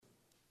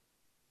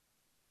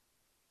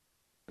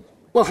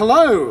Well,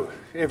 hello,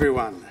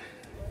 everyone.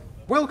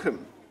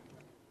 Welcome.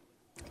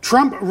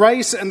 Trump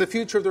race and the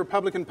future of the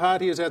Republican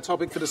Party is our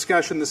topic for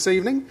discussion this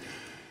evening.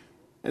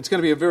 It's going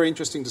to be a very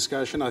interesting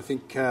discussion, I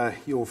think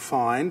you'll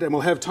find, and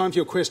we'll have time for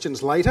your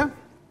questions later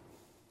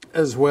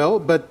as well.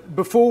 But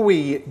before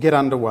we get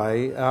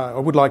underway, I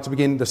would like to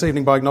begin this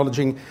evening by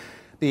acknowledging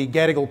the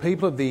Gadigal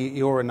people of the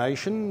Eora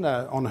Nation,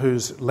 on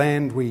whose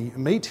land we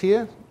meet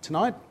here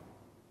tonight.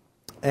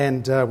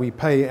 And we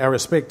pay our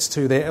respects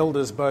to their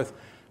elders, both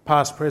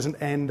past, present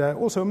and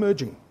also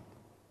emerging.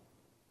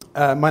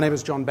 My name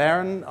is John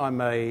Barron.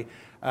 I'm a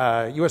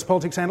US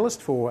politics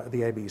analyst for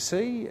the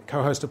ABC,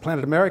 co-host of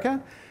Planet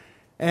America,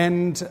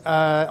 and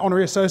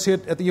honorary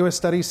associate at the US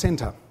Studies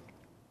Centre.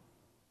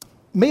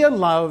 Mia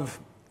Love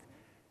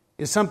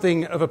is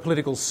something of a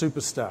political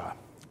superstar.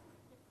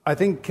 I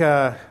think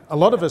a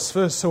lot of us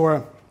first saw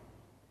her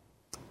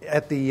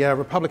at the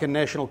Republican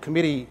National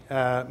Committee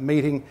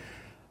meeting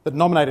that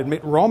nominated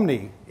Mitt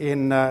Romney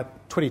in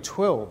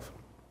 2012.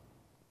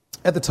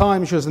 At the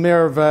time, she was the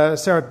mayor of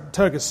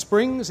Saratoga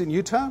Springs in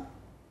Utah,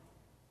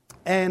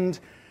 and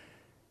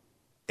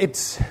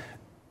it's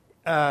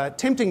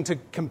tempting to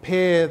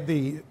compare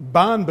the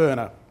barn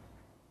burner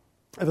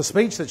of a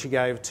speech that she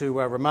gave to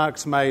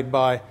remarks made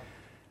by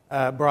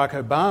Barack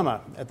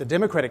Obama at the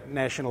Democratic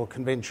National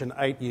Convention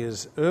 8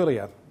 years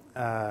earlier.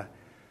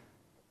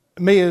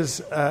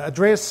 Mia's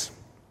address,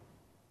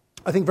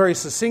 I think, very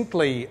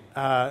succinctly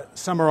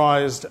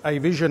summarised a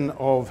vision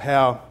of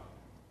how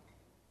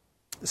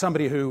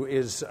somebody who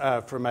is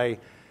from a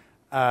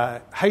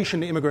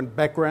Haitian immigrant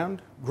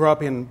background, grew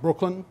up in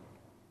Brooklyn,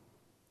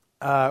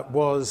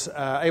 was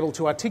able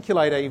to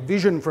articulate a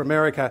vision for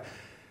America,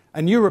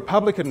 a new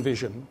Republican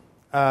vision,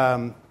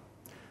 one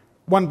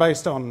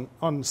based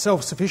on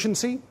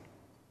self-sufficiency,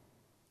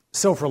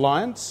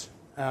 self-reliance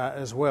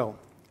as well.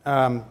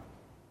 And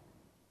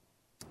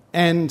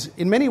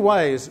in many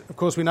ways, of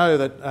course, we know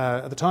that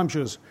at the time she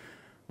was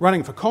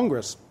running for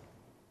Congress,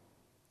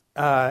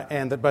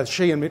 and that both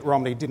she and Mitt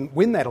Romney didn't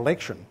win that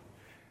election.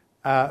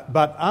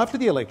 But after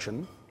the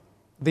election,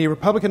 the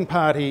Republican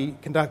Party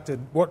conducted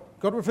what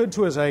got referred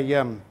to as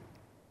an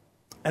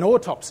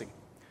autopsy.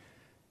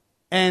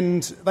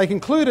 And they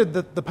concluded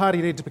that the party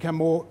needed to become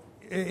more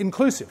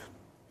inclusive,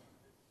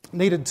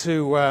 needed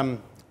to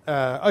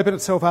open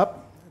itself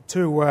up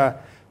to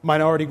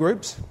minority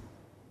groups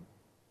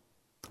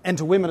and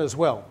to women as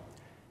well.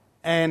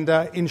 And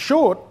in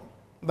short,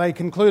 they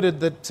concluded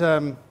that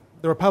the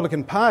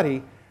Republican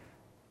Party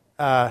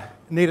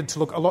needed to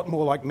look a lot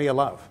more like Mia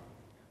Love.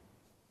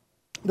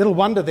 Little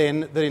wonder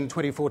then that in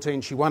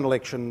 2014 she won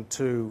election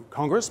to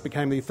Congress,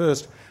 became the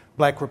first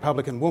black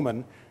Republican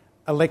woman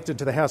elected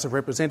to the House of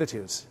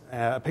Representatives,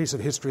 a piece of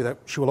history that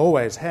she will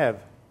always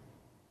have.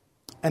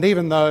 And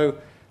even though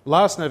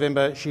last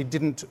November she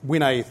didn't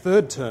win a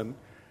third term,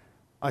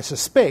 I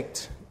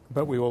suspect,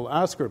 but we will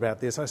ask her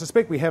about this, I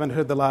suspect we haven't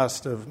heard the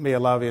last of Mia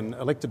Love in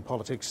elected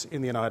politics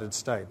in the United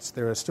States.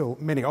 There are still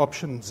many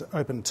options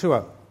open to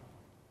her.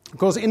 Of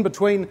course, in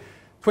between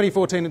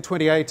 2014 and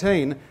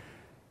 2018,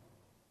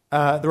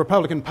 the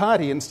Republican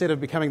Party, instead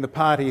of becoming the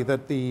party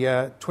that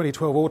the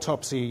 2012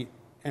 autopsy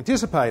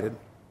anticipated,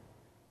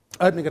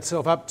 opening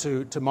itself up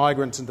to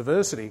migrants and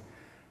diversity,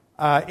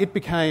 it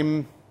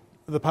became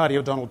the party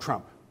of Donald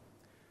Trump.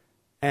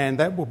 And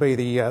that will be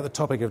the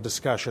topic of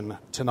discussion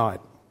tonight.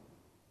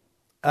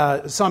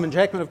 Simon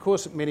Jackman, of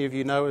course, many of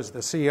you know, is the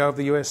CEO of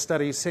the US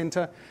Studies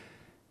Centre.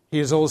 He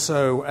is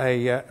also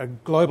a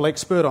global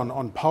expert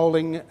on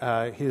polling.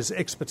 His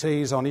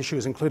expertise on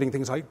issues including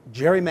things like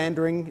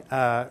gerrymandering,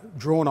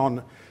 drawn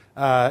on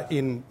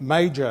in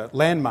major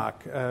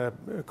landmark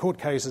court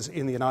cases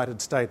in the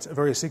United States, a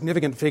very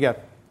significant figure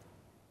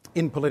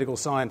in political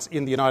science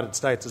in the United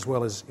States as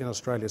well as in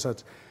Australia. So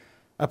it's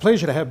a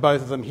pleasure to have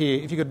both of them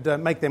here. If you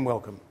could make them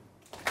welcome.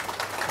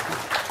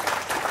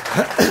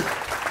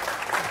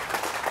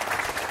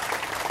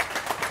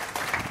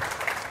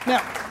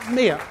 Now,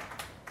 Mia,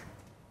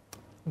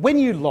 when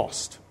you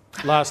lost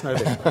last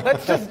November...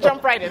 Let's just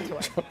jump right into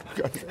it.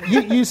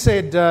 you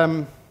said,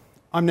 I'm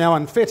now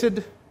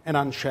unfettered and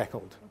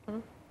unshackled,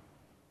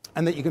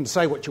 and that you can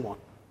say what you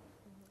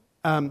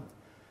want.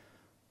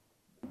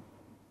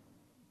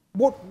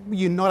 What were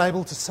you not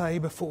able to say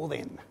before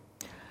then?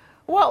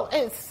 Well,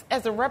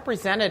 as a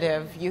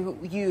representative,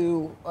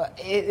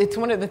 it's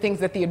one of the things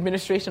that the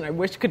administration, I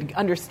wish, could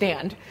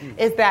understand,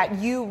 is that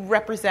you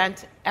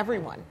represent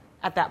everyone.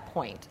 At that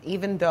point,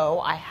 even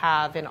though I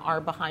have an R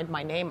behind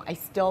my name, I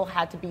still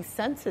had to be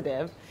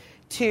sensitive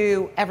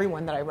to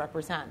everyone that I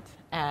represent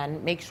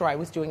and make sure I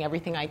was doing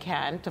everything I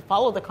can to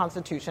follow the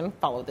Constitution,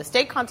 follow the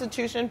state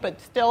constitution, but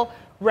still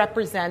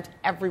represent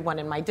everyone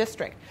in my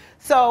district.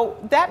 So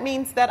that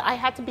means that I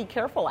had to be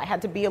careful. I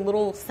had to be a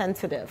little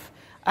sensitive,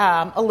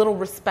 a little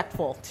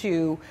respectful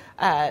to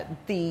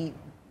the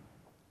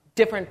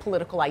different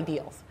political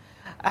ideals.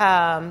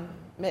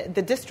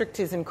 The district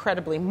is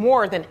incredibly,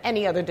 more than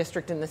any other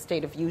district in the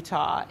state of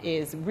Utah,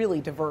 is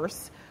really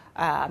diverse.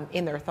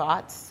 in their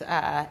thoughts,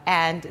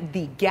 and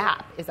the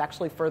gap is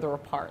actually further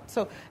apart.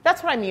 So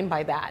that's what I mean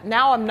by that.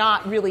 Now I'm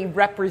not really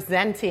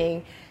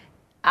representing,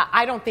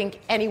 I don't think,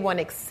 anyone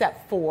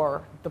except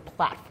for the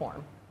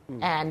platform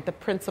and the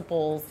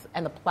principles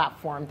and the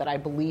platform that I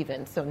believe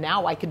in. So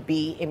now I could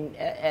be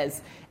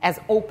as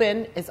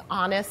open, as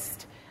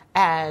honest,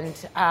 and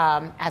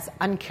as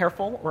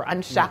uncareful or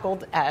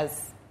unshackled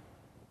as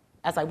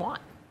I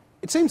want.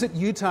 It seems that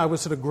Utah was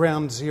sort of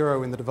ground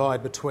zero in the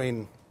divide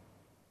between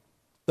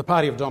the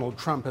party of Donald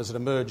Trump as it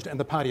emerged and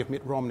the party of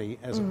Mitt Romney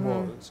as it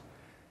was.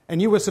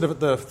 And you were sort of at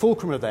the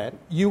fulcrum of that.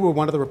 You were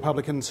one of the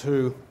Republicans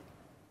who,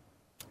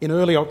 in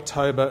early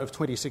October of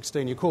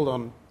 2016, you called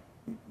on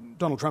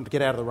Donald Trump to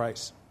get out of the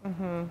race. If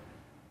you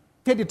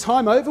had your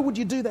time over, would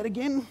you do that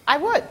again? I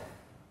would.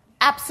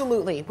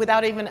 Absolutely.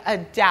 Without even a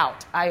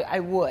doubt, I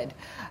would.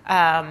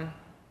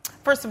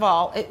 First of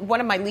all, one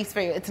of my least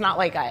favorite, it's not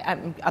like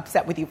I'm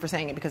upset with you for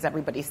saying it because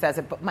everybody says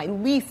it, but my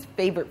least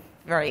favorite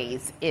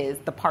phrase is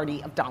the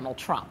party of Donald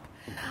Trump.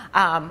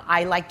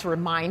 I like to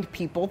remind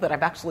people that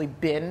I've actually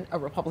been a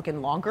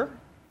Republican longer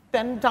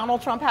than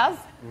Donald Trump has.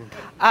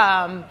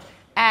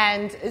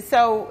 And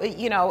so,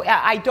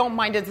 I don't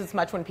mind it as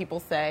much when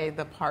people say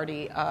the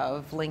party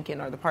of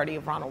Lincoln or the party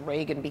of Ronald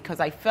Reagan, because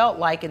I felt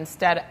like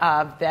instead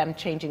of them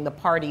changing the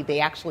party, they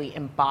actually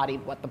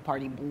embodied what the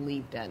party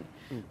believed in.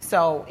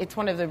 So it's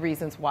one of the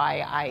reasons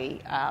why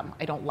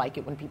I don't like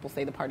it when people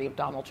say the party of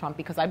Donald Trump,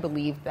 because I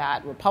believe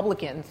that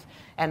Republicans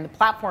and the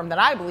platform that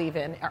I believe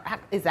in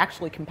is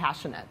actually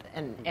compassionate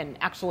and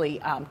actually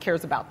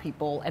cares about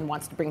people and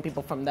wants to bring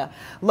people from the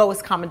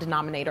lowest common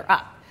denominator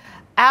up.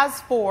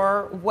 As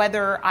for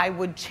whether I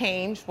would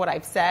change what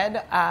I've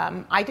said,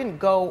 I didn't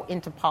go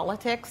into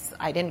politics.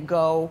 I didn't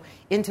go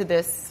into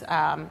this.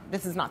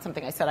 This is not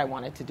something I said I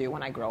wanted to do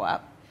when I grow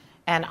up.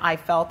 And I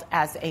felt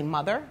as a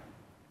mother,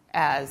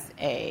 as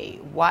a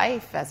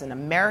wife, as an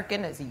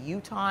American, as a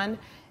Utahn,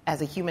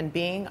 as a human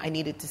being, I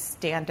needed to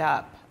stand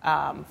up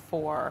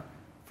for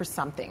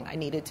something. I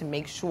needed to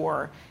make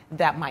sure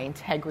that my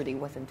integrity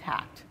was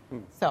intact.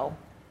 So,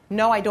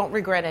 no, I don't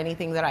regret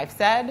anything that I've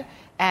said.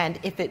 And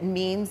if it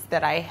means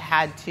that I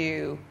had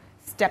to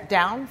step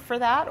down for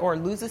that or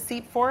lose a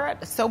seat for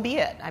it, so be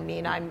it. I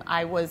mean, I'm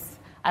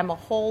a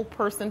whole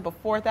person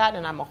before that,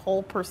 and I'm a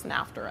whole person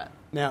after it.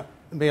 Now,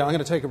 Mia, I'm going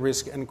to take a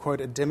risk and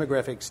quote a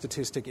demographic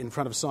statistic in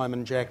front of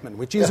Simon Jackman,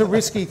 which is a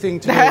risky thing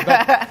to do.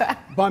 But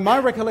by my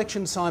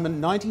recollection,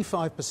 Simon,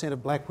 95%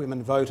 of black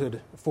women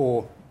voted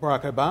for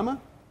Barack Obama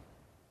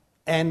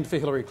and for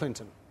Hillary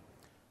Clinton.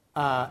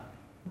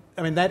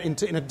 I mean, that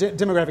in a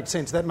demographic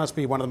sense, that must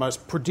be one of the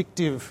most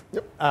predictive,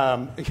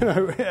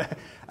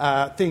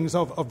 things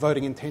of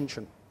voting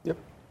intention. Yep.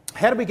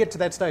 How did we get to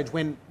that stage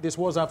when this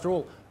was, after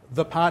all,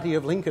 the party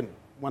of Lincoln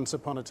once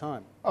upon a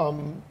time?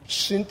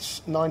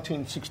 Since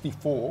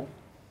 1964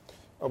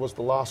 was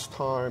the last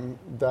time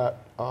that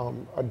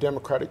a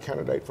Democratic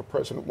candidate for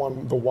president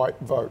won the white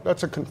vote.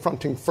 That's a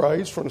confronting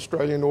phrase for an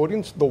Australian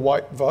audience, the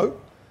white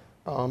vote.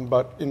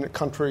 But in a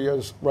country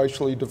as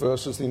racially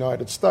diverse as the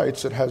United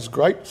States, it has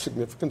great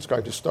significance,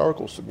 great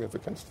historical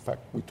significance. In fact,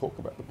 we talk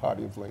about the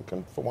party of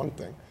Lincoln, for one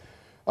thing.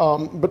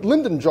 But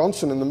Lyndon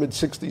Johnson in the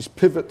mid-60s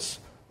pivots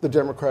the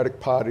Democratic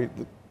Party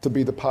to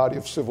be the party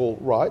of civil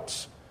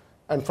rights.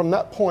 And from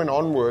that point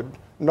onward,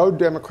 no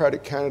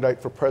Democratic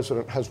candidate for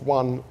president has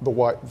won the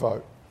white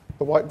vote.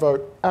 The white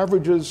vote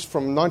averages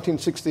from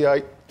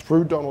 1968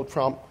 through Donald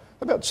Trump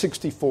about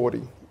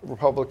 60-40,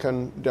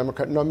 Republican,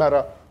 Democrat, no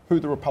matter who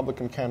the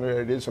Republican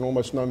candidate is, and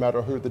almost no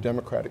matter who the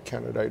Democratic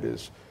candidate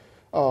is.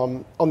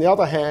 On the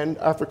other hand,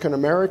 African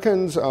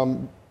Americans,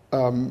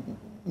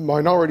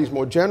 minorities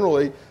more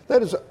generally,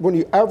 that is, when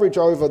you average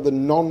over the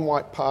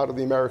non-white part of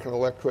the American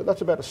electorate,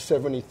 that's about a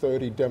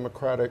 70-30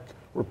 Democratic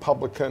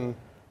Republican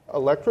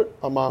electorate.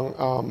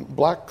 Among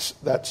blacks,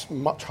 that's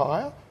much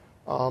higher,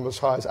 as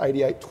high as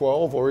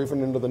 88-12, or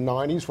even into the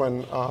 90s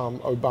when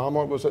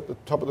Obama was at the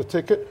top of the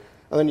ticket.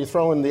 And then you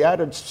throw in the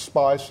added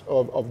spice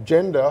of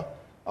gender.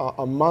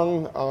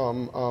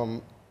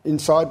 Among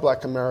inside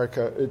black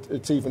America,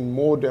 it's even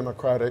more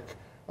democratic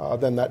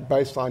than that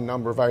baseline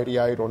number of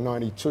 88 or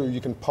 92.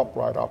 You can pop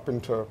right up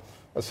into,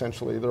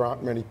 essentially, there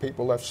aren't many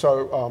people left.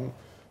 So,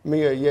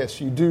 Mia,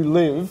 yes, you do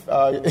live.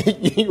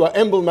 You are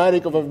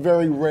emblematic of a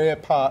very rare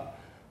part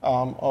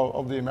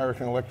of the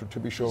American electorate, to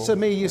be sure. So,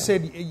 Mia, you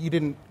said you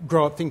didn't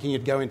grow up thinking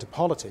you'd go into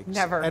politics.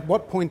 Never. At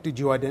what point did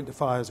you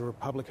identify as a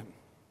Republican?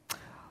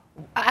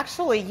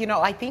 Actually,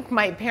 I think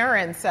my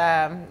parents,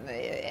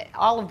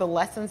 all of the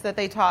lessons that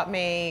they taught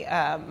me,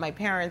 my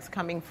parents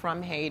coming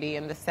from Haiti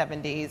in the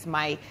 70s,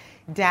 my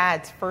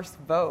dad's first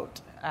vote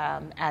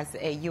as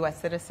a U.S.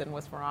 citizen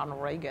was for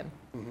Ronald Reagan.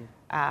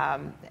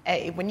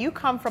 Mm-hmm. When you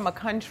come from a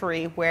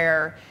country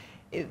where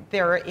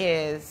there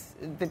is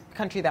the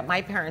country that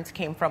my parents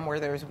came from,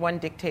 where there's one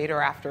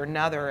dictator after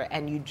another,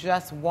 and you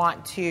just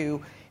want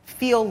to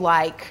feel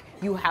like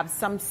you have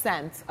some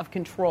sense of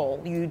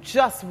control. You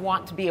just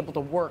want to be able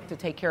to work to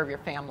take care of your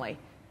family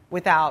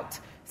without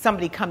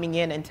somebody coming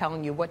in and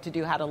telling you what to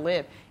do, how to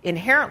live.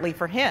 Inherently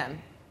for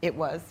him, it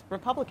was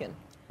Republican.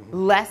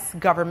 less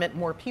government,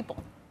 more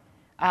people.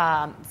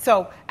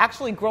 So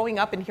actually growing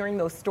up and hearing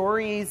those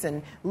stories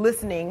and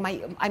listening,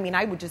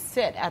 I would just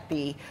sit at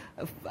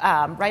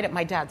right at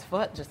my dad's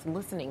foot, just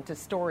listening to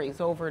stories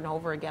over and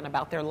over again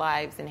about their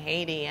lives in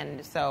Haiti.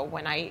 And so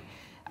when I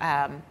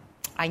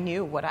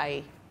knew what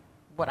I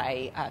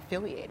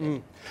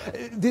affiliated.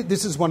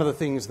 This is one of the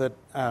things that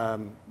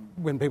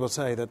when people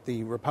say that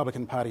the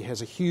Republican Party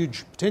has a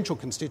huge potential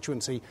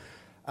constituency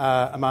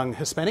among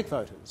Hispanic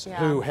voters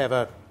who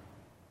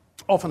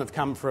often have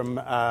come from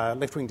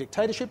left-wing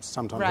dictatorships,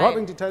 sometimes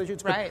right-wing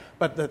dictatorships,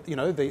 but that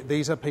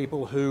these are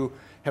people who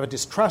have a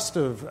distrust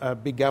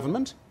of big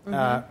government,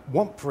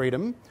 want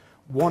freedom,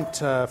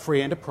 want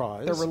free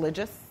enterprise. They're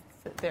religious.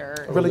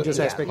 Religious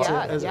aspects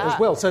as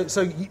well.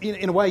 So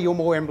in a way, you're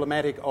more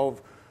emblematic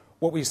of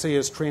what we see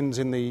as trends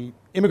in the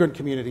immigrant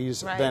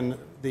communities than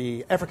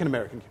the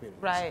African-American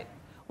communities. Right.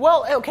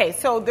 Well, okay,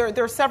 so there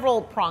are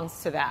several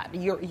prongs to that.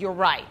 You're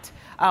right.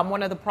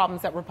 One of the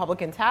problems that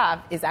Republicans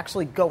have is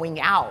actually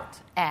going out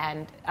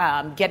and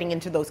getting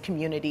into those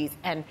communities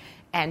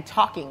and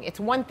talking. It's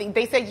one thing.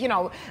 They say,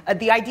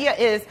 the idea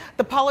is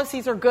the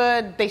policies are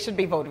good, they should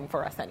be voting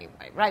for us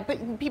anyway, right?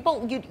 But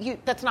people,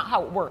 that's not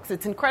how it works.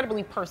 It's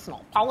incredibly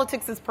personal.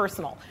 Politics is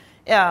personal.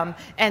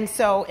 And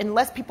so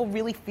unless people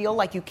really feel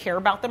like you care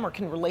about them or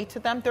can relate to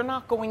them, they're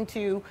not going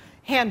to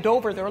hand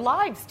over their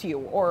lives to you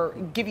or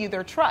give you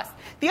their trust.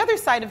 The other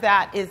side of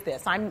that is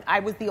this. I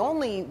was the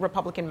only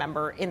Republican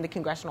member in the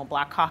Congressional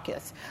Black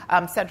Caucus.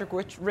 Cedric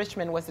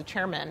Richmond was the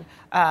chairman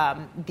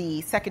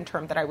the second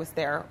term that I was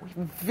there.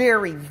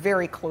 Very,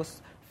 very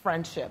close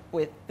friendship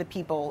with the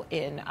people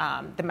in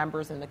the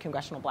members in the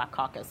Congressional Black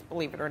Caucus,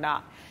 believe it or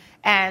not.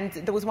 And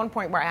there was one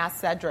point where I asked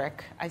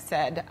Cedric, I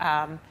said,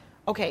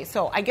 okay,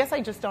 so I guess I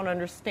just don't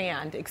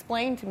understand.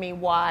 Explain to me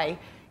why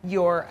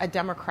you're a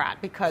Democrat.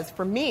 Because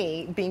for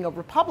me, being a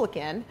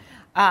Republican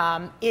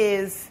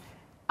is,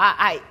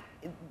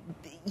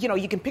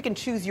 you can pick and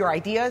choose your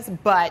ideas,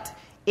 but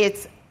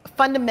it's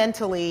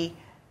fundamentally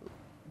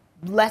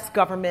less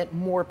government,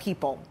 more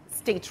people,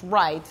 states'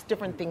 rights,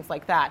 different things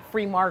like that,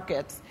 free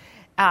markets.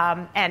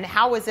 And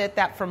how is it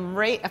that from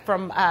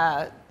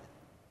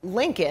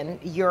Lincoln,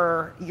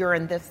 you're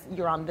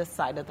on this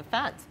side of the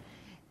fence?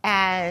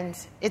 And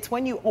it's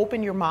when you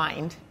open your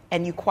mind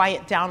and you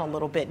quiet down a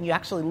little bit and you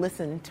actually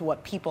listen to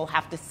what people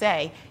have to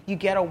say, you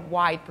get a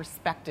wide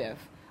perspective.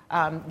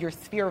 Your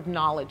sphere of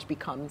knowledge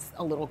becomes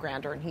a little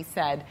grander. And he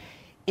said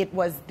it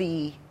was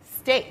the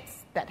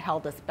states that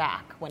held us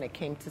back when it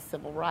came to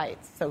civil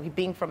rights. So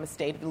being from a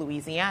state of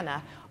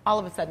Louisiana, all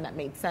of a sudden that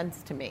made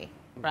sense to me.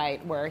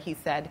 Right, where he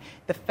said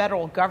the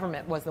federal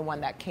government was the one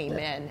that came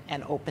in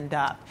and opened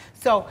up.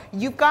 So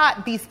you've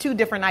got these two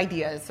different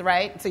ideas,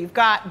 right? So you've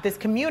got this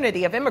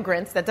community of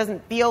immigrants that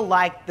doesn't feel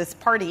like this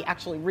party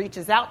actually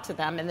reaches out to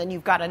them. And then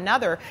you've got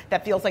another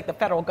that feels like the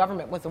federal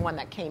government was the one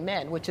that came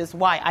in, which is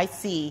why I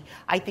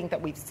think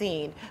that we've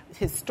seen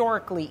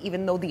historically,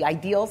 even though the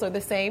ideals are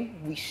the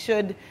same, we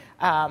should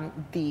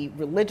the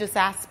religious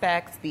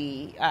aspects,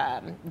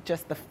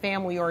 just the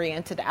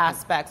family-oriented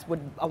aspects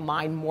would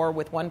align more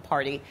with one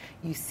party.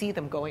 You see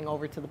them going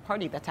over to the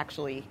party that's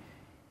actually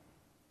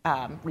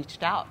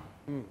reached out.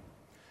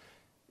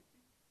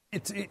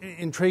 It's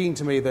intriguing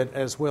to me that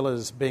as well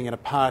as being in a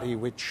party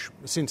which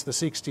since the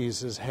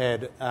 60s has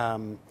had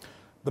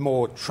the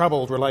more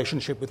troubled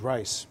relationship with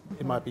race,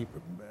 it might be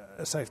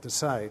safe to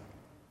say,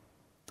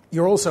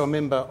 you're also a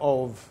member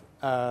of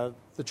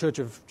the Church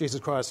of Jesus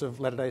Christ of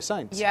Latter-day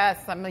Saints.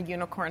 Yes, I'm a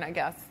unicorn, I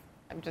guess.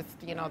 I'm just,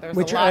 there's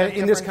which a lot of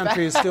in this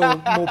country is still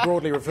more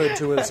broadly referred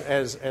to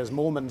as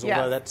Mormons,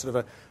 although that's sort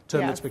of a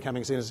term that's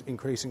becoming seen as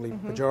increasingly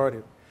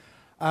pejorative.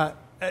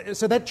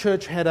 So that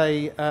church had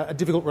a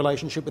difficult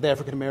relationship with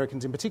African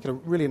Americans in particular,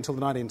 really until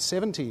the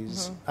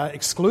 1970s,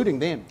 excluding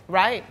them.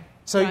 Right.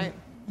 So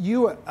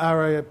you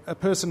are a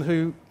person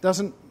who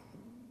doesn't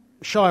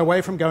shy away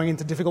from going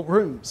into difficult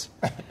rooms.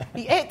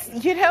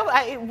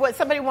 What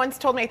somebody once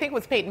told me, I think it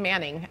was Peyton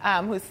Manning,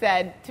 who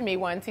said to me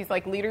once, he's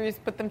like, leaders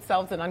put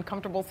themselves in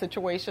uncomfortable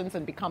situations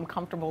and become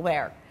comfortable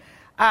there.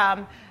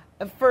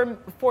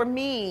 For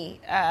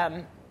me,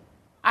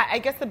 I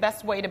guess the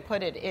best way to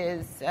put it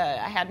is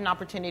I had an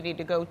opportunity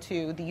to go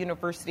to the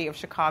University of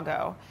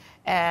Chicago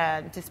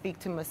and to speak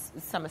to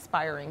some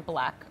aspiring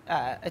black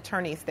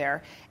attorneys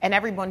there. And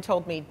everyone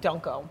told me,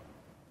 don't go.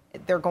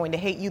 They're going to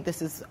hate you.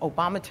 This is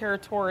Obama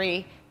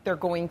territory. They're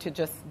going to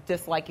just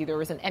dislike you. There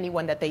isn't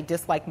anyone that they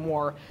dislike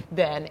more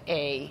than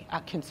a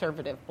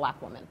conservative black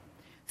woman.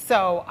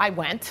 So I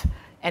went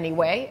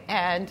anyway,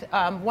 and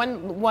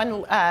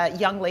one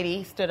young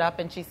lady stood up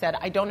and she said,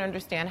 I don't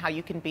understand how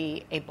you can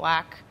be a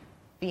black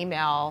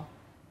female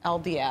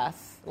LDS,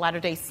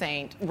 Latter-day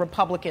Saint,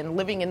 Republican,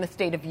 living in the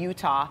state of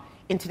Utah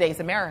in today's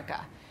America.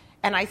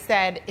 And I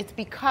said, it's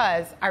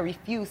because I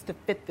refuse to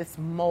fit this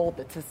mold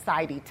that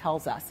society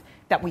tells us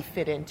that we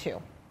fit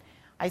into.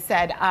 I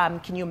said,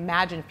 can you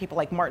imagine if people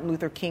like Martin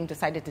Luther King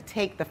decided to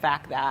take the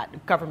fact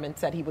that government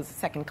said he was a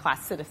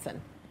second-class citizen?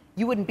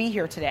 You wouldn't be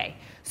here today.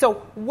 So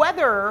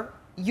whether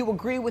you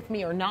agree with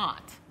me or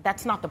not,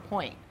 that's not the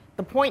point.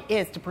 The point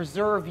is to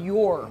preserve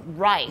your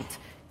right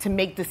to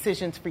make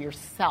decisions for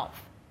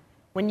yourself.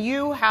 When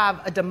you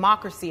have a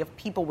democracy of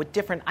people with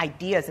different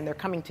ideas and they're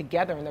coming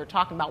together and they're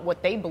talking about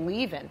what they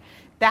believe in,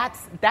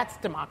 that's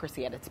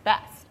democracy at its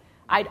best.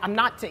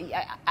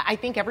 I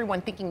think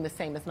everyone thinking the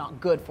same is not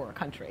good for a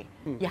country.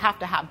 You have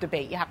to have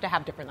debate. You have to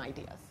have different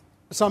ideas.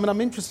 Simon, I'm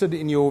interested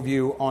in your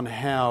view on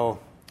how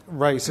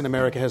race in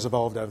America has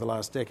evolved over the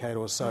last decade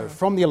or so,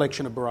 from the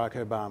election of Barack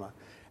Obama,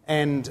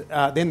 and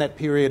then that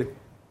period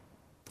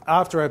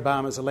after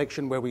Obama's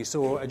election where we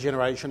saw a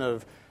generation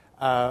of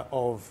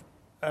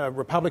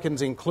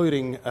Republicans,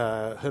 including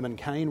Herman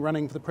Cain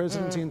running for the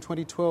presidency in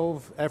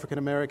 2012,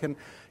 African-American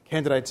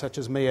candidates such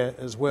as Mia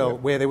as well,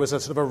 where there was a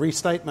sort of a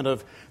restatement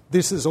of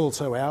this is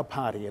also our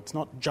party, it's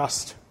not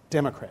just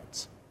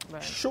Democrats.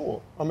 Right.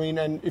 Sure. I mean,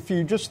 and if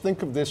you just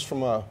think of this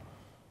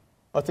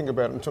I think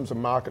about it in terms of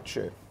market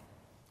share.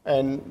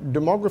 And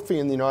demography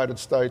in the United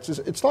States,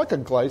 it's like a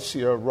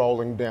glacier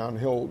rolling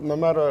downhill. No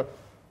matter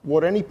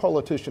what any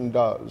politician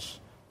does,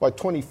 by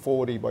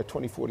 2040, by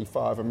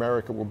 2045,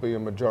 America will be a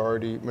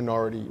minority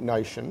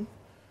nation.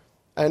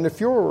 And if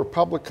you're a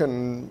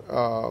Republican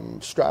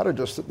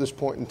strategist at this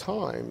point in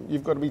time,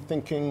 you've got to be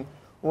thinking,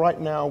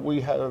 right now we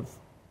have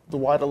the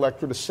white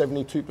electorate is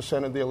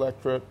 72% of the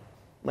electorate,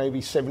 maybe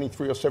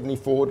 73 or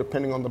 74,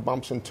 depending on the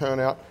bumps in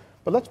turnout.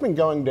 But that's been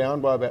going down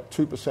by about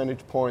 2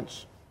 percentage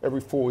points every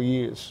 4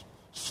 years.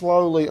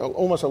 Slowly,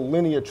 almost a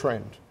linear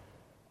trend.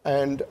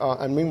 And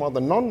meanwhile,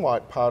 the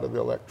non-white part of the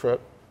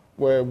electorate,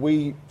 where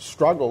we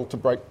struggle to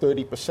break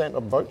 30%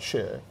 of vote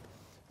share,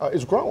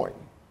 is growing.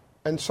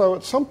 And so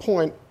at some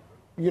point,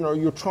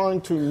 you're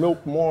trying to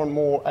milk more and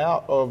more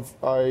out of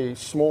a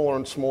smaller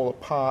and smaller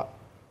part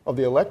of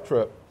the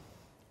electorate.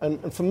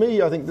 And for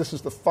me, I think this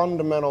is the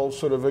fundamental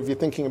sort of, if you're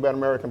thinking about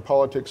American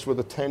politics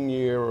with a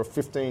 10-year or a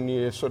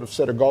 15-year sort of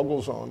set of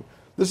goggles on,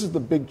 this is the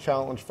big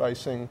challenge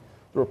facing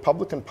the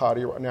Republican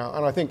Party right now.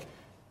 And I think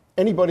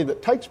anybody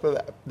that takes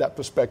that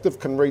perspective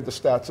can read the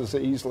stats as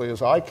easily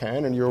as I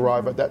can, and you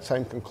arrive at that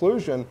same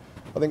conclusion.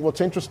 I think what's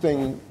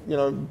interesting,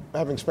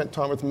 having spent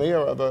time with Mia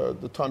over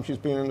the time she's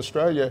been in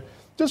Australia,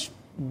 just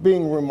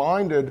being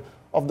reminded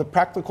of the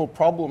practical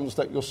problems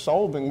that you're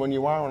solving when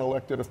you are an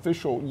elected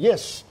official.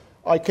 Yes,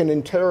 I can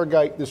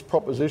interrogate this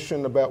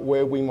proposition about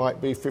where we might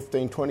be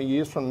 15, 20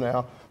 years from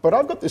now, but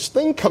I've got this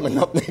thing coming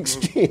up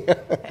next year.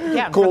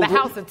 Yeah, for the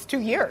House, it's 2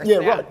 years. Yeah,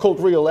 right,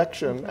 called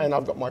re-election, and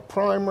I've got my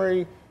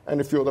primary,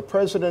 and if you're the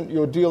president,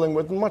 you're dealing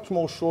with much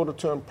more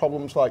shorter-term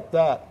problems like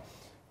that.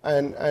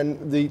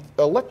 And the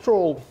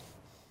electoral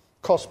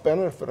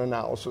cost-benefit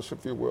analysis,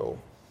 if you will,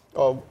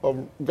 of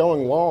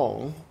going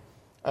long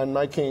and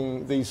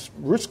making these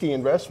risky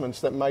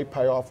investments that may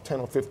pay off 10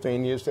 or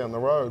 15 years down the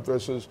road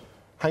versus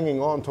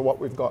hanging on to what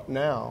we've got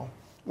now,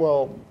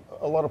 well,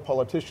 a lot of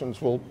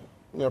politicians will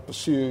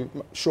pursue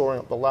shoring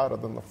up the latter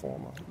than the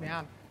former.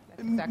 Yeah.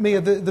 Exactly. Mia,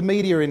 the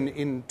media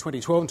in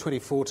 2012 and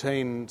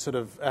 2014 sort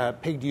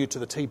of pegged you to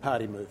the Tea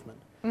Party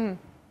movement.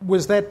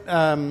 Was that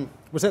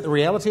the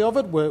reality of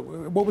it?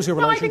 What was your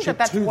relationship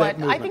to that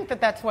movement? I think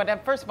that's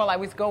what. First of all, I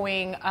was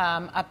going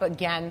up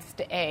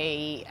against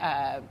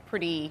a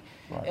pretty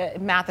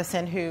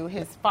Matheson, who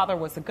his father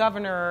was the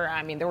governor.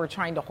 I mean, they were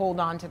trying to hold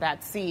on to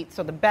that seat.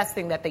 So the best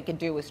thing that they could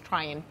do was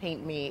try and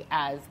paint me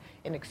as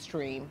an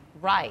extreme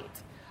right.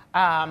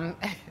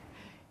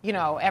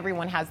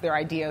 Everyone has their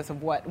ideas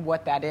of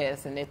what that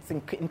is, and it's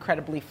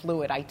incredibly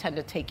fluid. I tend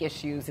to take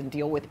issues and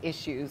deal with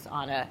issues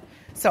on a...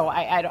 So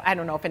I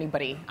don't know if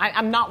anybody...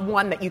 I'm not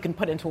one that you can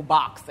put into a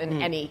box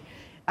in any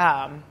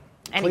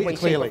way,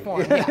 shape, or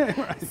form.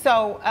 Yeah. Right.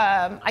 So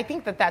I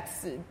think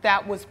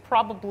that was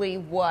probably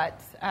what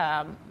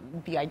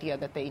the idea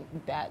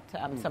that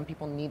some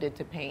people needed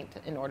to paint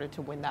in order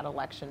to win that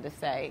election, to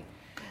say...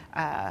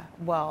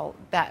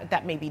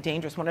 that may be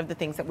dangerous. One of the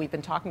things that we've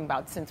been talking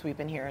about since we've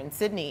been here in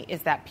Sydney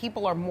is that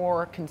people are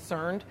more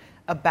concerned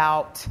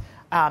about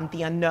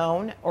the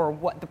unknown or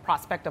what the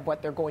prospect of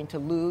what they're going to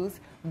lose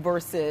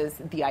versus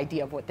the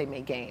idea of what they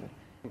may gain.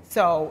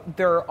 So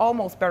they're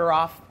almost better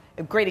off.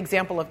 A great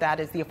example of that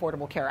is the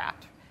Affordable Care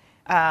Act.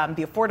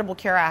 The Affordable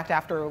Care Act,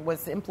 after it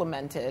was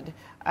implemented,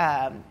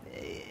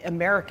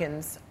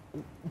 Americans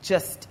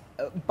just...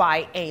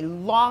 by a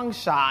long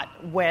shot,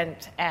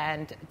 went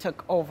and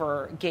took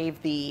over,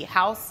 gave the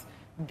House,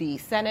 the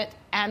Senate,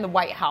 and the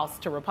White House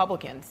to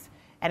Republicans.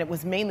 And it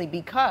was mainly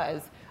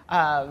because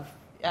of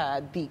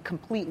the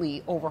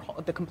complete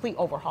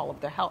overhaul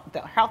of the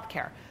health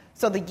care.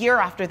 So the year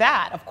after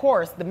that, of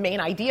course, the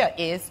main idea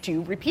is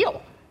to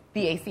repeal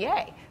the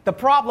ACA. The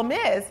problem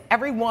is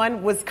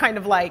everyone was kind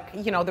of like,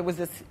 there was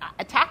this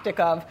tactic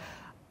of,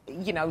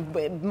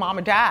 mom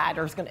or dad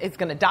is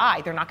going to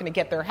die. They're not going to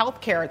get their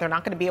health care. They're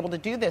not going to be able to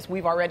do this.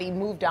 We've already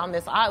moved down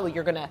this aisle.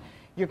 You're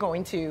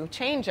going to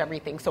change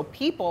everything. So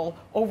people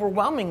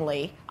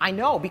overwhelmingly, I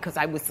know because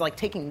I was like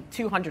taking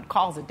 200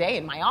 calls a day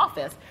in my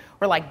office,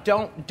 were like,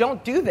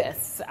 don't do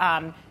this.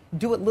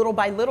 Do it little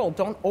by little.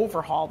 Don't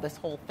overhaul this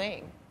whole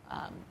thing.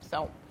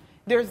 So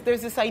there's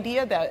this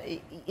idea that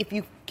if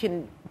you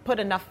can put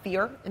enough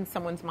fear in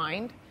someone's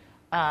mind,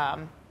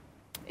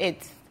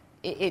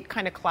 it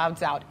kind of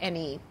clouds out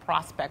any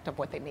prospect of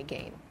what they may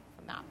gain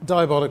from that.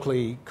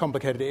 Diabolically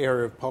complicated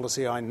area of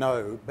policy, I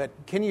know, but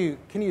can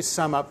you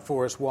sum up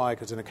for us why?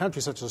 Because in a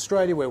country such as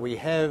Australia, where we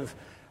have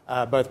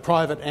both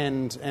private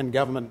and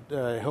government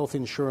health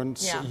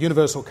insurance,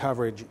 universal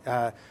coverage,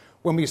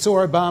 when we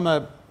saw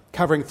Obama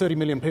covering 30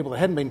 million people that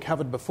hadn't been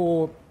covered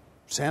before,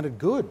 sounded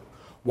good.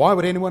 Why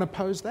would anyone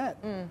oppose that?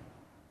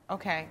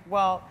 Okay,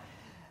 well,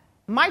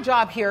 my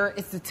job here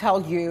is to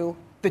tell you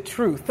the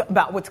truth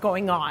about what's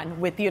going on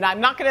with you. And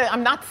I'm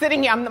not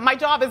sitting here, my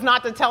job is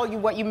not to tell you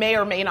what you may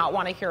or may not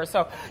want to hear.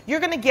 So you're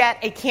going to get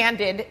a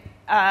candid,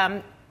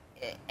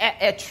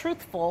 a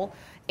truthful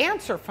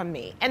answer from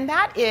me. And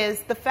that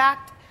is the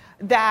fact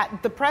that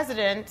the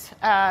president,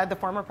 the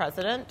former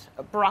president,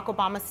 Barack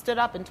Obama, stood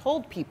up and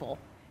told people,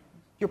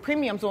 your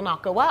premiums will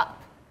not go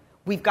up.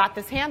 We've got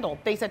this handled.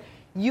 They said,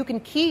 you can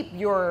keep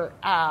your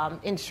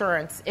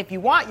insurance if you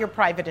want your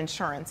private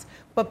insurance.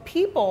 But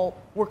people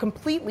were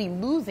completely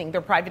losing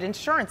their private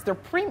insurance. Their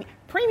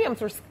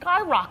premiums were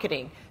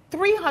skyrocketing,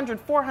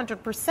 300,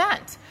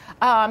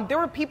 400%. There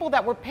were people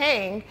that were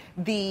paying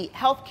the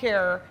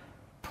healthcare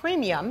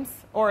premiums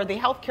or the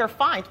healthcare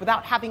fines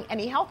without having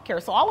any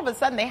healthcare. So all of a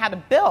sudden they had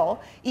a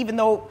bill, even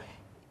though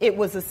it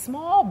was a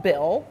small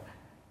bill,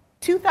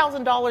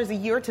 $2,000 a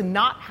year to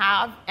not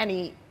have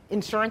any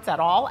insurance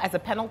at all as a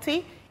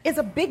penalty is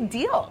a big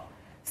deal.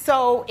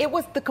 So it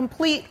was the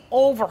complete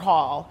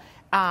overhaul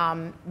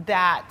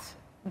that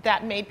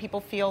made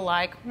people feel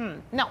like,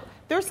 no,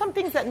 there's some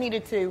things that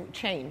needed to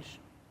change.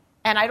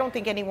 And I don't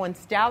think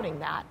anyone's doubting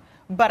that.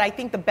 But I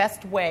think the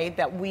best way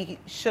that we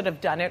should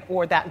have done it,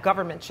 or that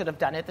government should have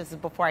done it, this is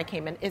before I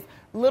came in, is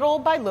little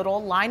by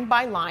little, line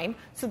by line,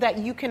 so that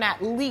you can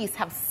at least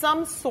have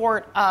some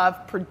sort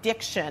of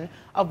prediction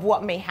of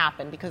what may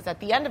happen. Because at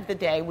the end of the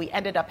day, we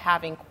ended up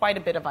having quite a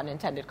bit of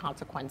unintended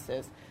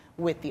consequences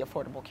with the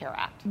Affordable Care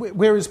Act.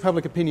 Where is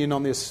public opinion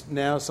on this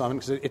now, Simon?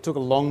 Because it took a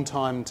long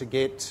time to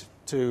get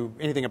to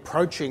anything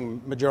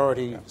approaching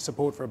majority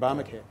support for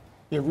Obamacare.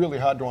 Yeah, really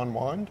hard to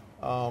unwind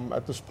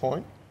at this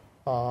point,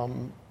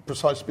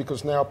 precisely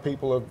because now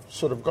people have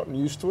sort of gotten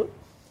used to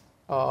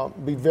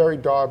it. Be very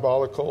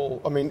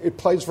diabolical. I mean, it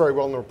plays very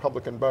well in the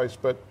Republican base,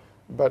 but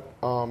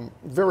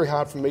very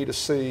hard for me to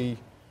see,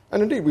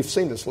 and indeed we've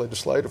seen this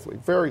legislatively,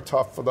 very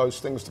tough for those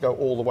things to go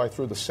all the way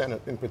through the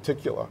Senate in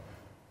particular.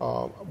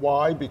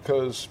 Why?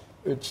 Because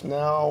it's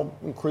now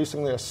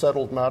increasingly a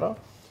settled matter.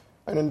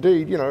 And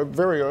indeed,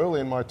 very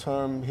early in my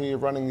term here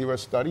running the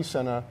US Study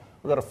Centre,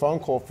 we got a phone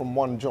call from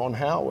one John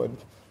Howard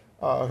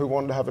who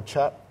wanted to have a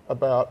chat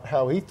about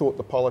how he thought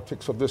the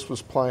politics of this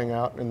was playing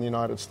out in the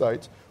United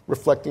States,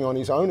 reflecting on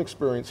his own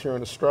experience here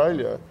in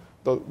Australia,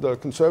 the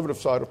conservative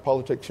side of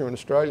politics here in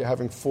Australia,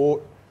 having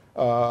fought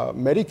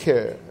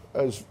Medicare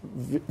as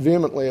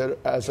vehemently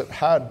as it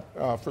had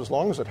for as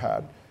long as it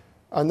had,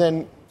 and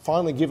then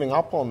finally giving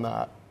up on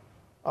that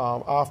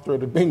after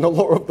it had been the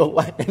law of the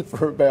land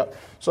for about...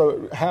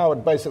 So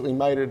Howard basically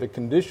made it a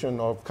condition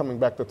of coming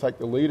back to take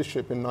the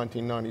leadership in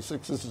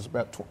 1996. This is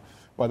about...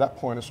 By that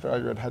point,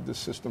 Australia had had this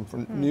system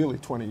for nearly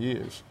 20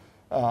 years.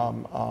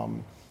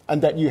 And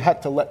that you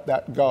had to let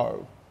that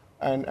go.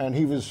 And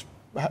he was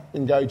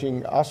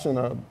engaging us in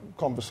a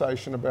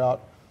conversation about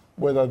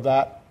whether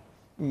that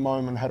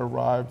moment had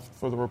arrived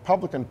for the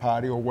Republican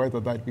Party or whether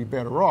they'd be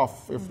better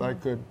off if they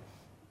could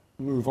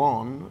move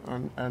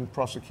on and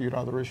prosecute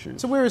other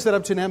issues. So where is that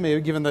up to now,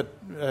 Mia, given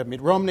that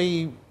Mitt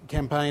Romney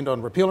campaigned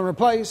on repeal and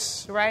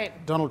replace, right?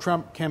 Donald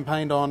Trump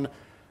campaigned on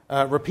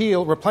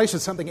replace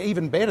with something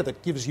even better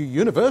that gives you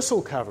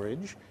universal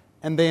coverage,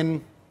 and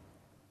then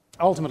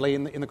ultimately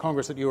in the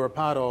Congress that you were a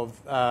part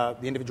of,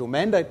 the individual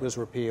mandate was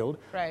repealed.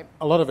 Right.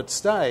 A lot of it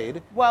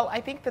stayed. Well,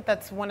 I think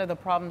that's one of the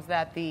problems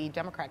that the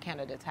Democrat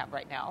candidates have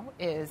right now,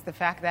 is the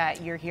fact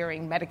that you're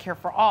hearing Medicare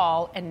for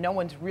all and no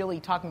one's really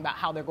talking about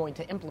how they're going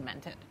to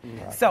implement it.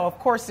 Right. So, of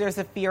course, there's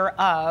a fear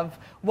of,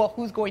 well,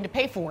 who's going to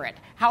pay for it?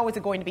 How is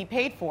it going to be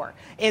paid for?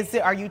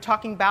 Are you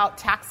talking about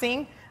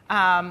taxing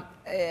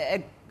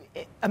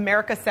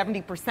America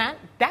 70%?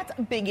 That's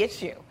a big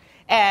issue.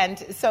 And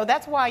so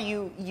that's why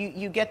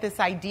you get this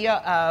idea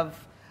of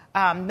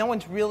no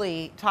one's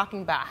really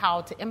talking about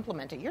how to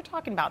implement it. You're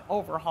talking about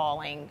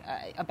overhauling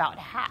about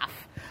half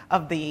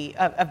of the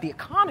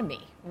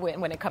economy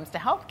when it comes to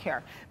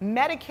healthcare.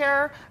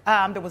 Medicare,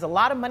 there was a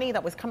lot of money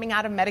that was coming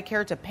out of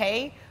Medicare to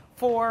pay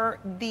for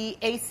the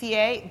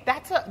ACA.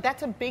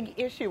 That's a big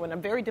issue and a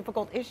very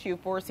difficult issue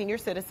for senior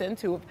citizens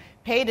who have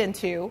paid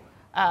into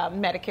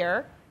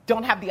Medicare,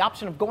 don't have the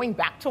option of going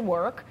back to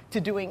work, to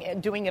doing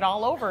it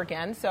all over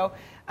again. So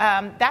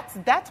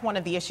that's one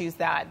of the issues,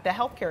 that the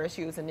healthcare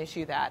issue is an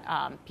issue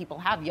that people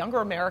have. Younger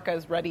America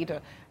is ready to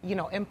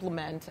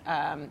implement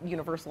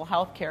universal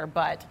healthcare,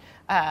 but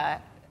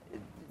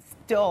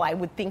still I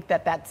would think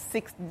that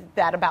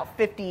about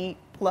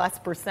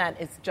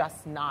 50+% is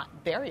just not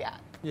there yet.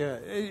 Yeah,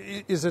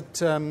 is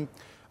it?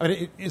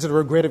 Is it a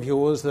regret of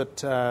yours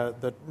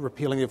that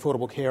repealing the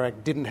Affordable Care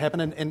Act didn't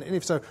happen? And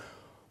if so,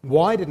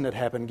 why didn't it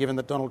happen, given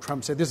that Donald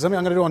Trump said, this is something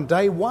I'm going to do on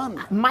day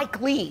one? Mike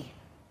Lee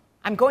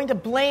I'm going to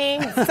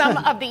blame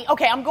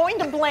I'm going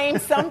to blame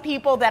some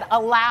people that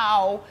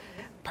allow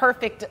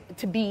perfect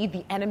to be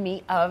the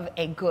enemy of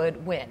a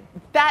good win.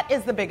 That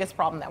is the biggest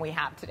problem that we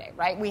have today,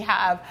 right? We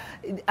have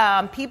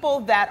people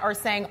that are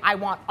saying, I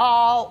want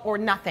all or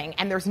nothing,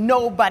 and there's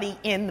nobody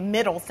in the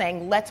middle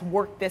saying, let's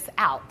work this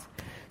out.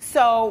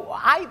 So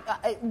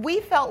we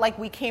felt like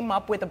we came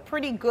up with a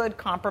pretty good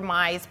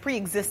compromise,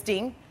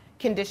 pre-existing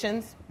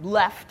conditions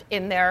left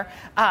in there.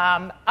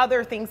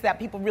 Other things that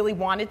people really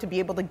wanted to be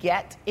able to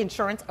get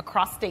insurance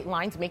across state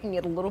lines, making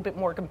it a little bit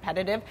more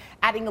competitive,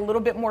 adding a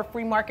little bit more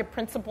free market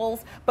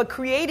principles, but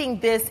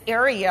creating this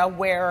area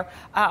where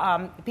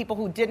people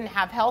who didn't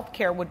have health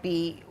care would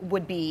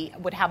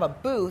have a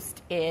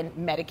boost in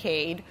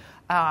Medicaid.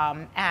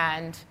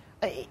 And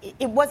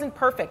it wasn't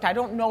perfect. I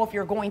don't know if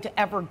you're going to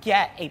ever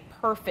get a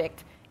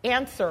perfect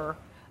answer.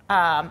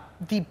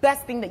 The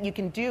best thing that you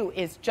can do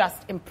is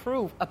just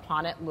improve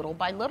upon it little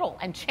by little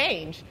and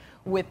change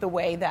with the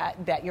way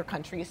that your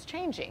country is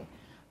changing.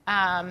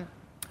 But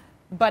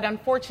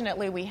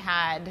unfortunately, we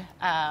had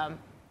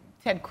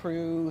Ted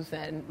Cruz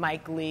and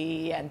Mike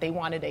Lee, and they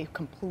wanted a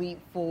complete,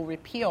 full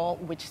repeal,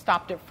 which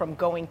stopped it from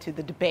going to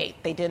the debate.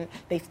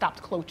 They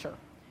stopped cloture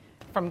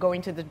from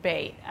going to the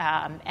debate.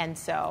 And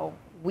so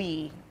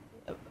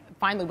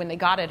finally, when they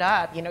got it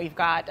up, you've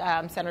got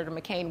Senator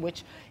McCain,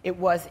 which it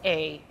was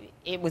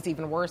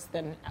even worse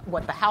than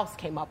what the House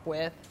came up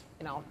with,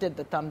 did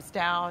the thumbs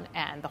down,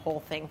 and the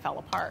whole thing fell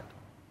apart.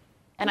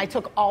 And I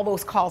took all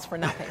those calls for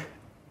nothing.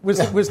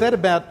 Was that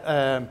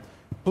about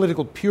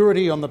political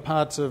purity on the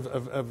parts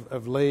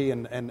of Lee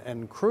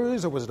and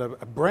Cruz, or was it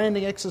a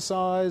branding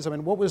exercise? I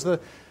mean, what was the...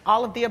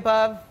 All of the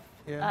above.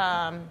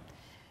 Yeah.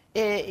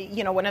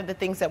 One of the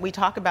things that we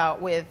talk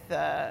about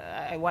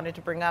I wanted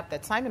to bring up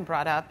that Simon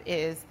brought up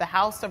is the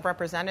House of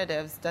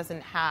Representatives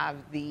doesn't have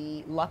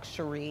the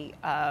luxury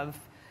of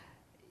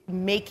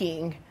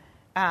making,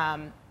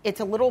 it's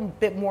a little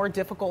bit more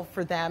difficult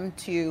for them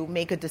to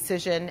make a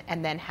decision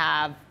and then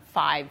have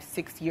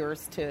 5-6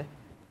 years to,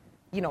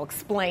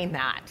 explain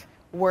that.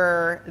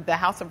 Where the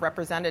House of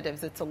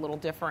Representatives, it's a little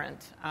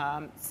different.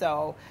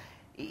 So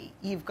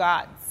you've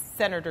got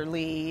Senator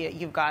Lee,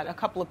 you've got a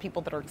couple of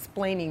people that are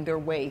explaining their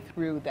way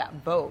through that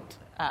vote.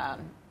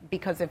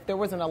 Because if there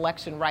was an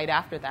election right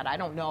after that, I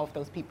don't know if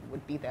those people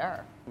would be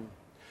there.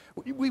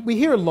 We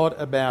hear a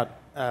lot about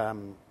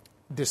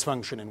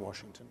dysfunction in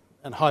Washington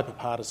and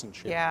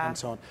hyperpartisanship and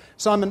so on.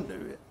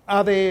 Simon,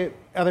 are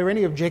there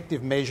any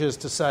objective measures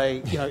to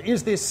say,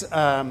 is this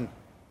kind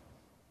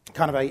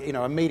of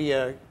a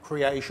media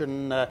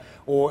creation,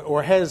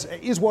 or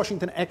is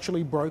Washington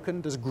actually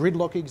broken? Does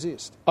gridlock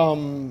exist?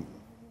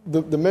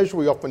 The measure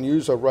we often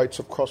use are rates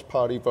of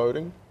cross-party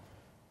voting,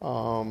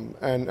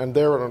 and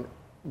they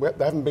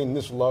haven't been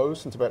this low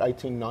since about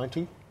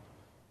 1890,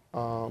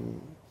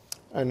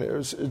 and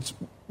it's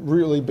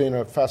really been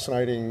a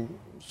fascinating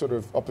sort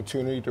of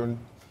opportunity to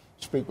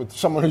speak with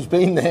someone who's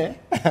been there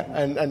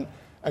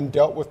and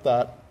dealt with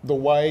that. The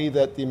way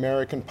that the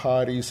American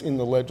parties in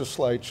the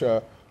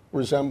legislature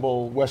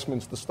resemble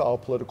Westminster-style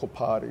political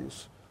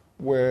parties,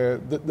 where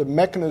the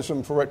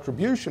mechanism for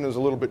retribution is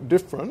a little bit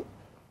different,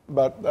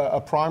 but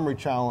a primary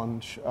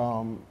challenge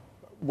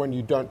when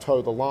you don't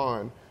toe the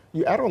line.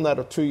 You add on that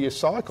a 2-year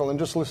cycle, and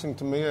just listening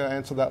to Mia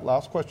answer that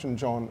last question,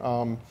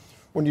 John,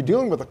 when you're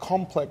dealing with a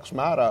complex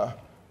matter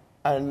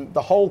and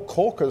the whole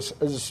caucus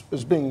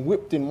is being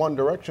whipped in one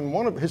direction,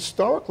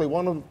 historically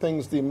one of the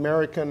things the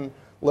American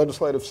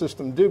legislative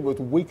system did with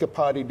weaker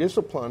party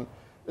discipline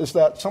is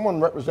that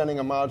someone representing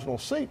a marginal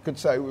seat could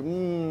say,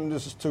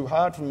 this is too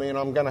hard for me and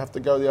I'm going to have to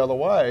go the other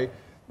way.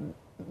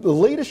 The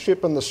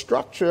leadership and the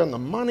structure and the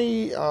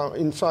money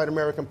inside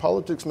American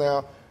politics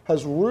now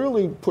has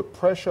really put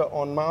pressure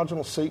on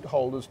marginal seat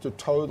holders to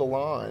toe the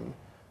line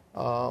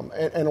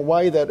in a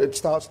way that it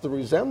starts to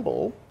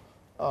resemble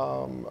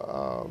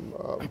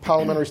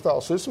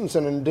parliamentary-style systems.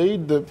 And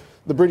indeed, the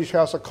British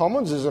House of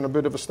Commons is in a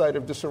bit of a state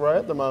of disarray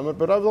at the moment.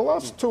 But over the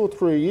last 2 or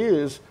 3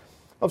 years,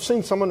 I've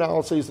seen some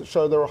analyses that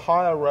show there are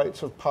higher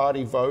rates of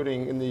party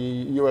voting in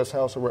the US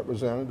House of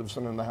Representatives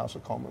than in the House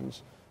of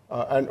Commons.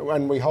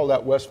 And we hold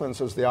out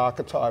Westminster as the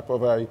archetype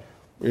of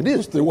it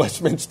is the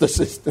Westminster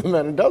system,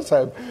 and it does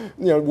have,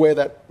 where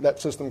that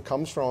system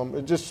comes from.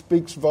 It just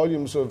speaks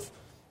volumes of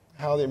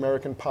how the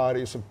American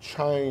parties have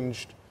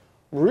changed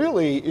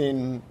really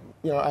in,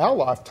 our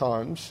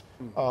lifetimes.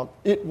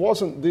 It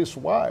wasn't this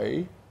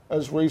way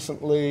as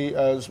recently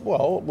as,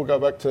 we'll go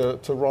back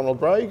to Ronald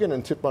Reagan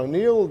and Tip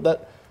O'Neill,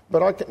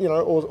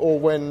 or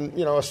when,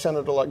 a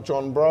senator like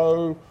John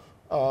Breaux,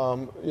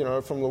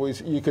 from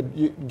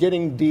Louisiana,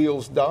 getting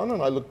deals done,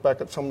 and I look back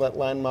at some of that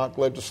landmark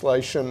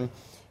legislation,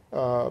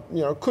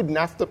 could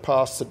NAFTA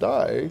pass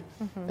today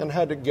and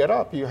had to get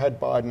up? You had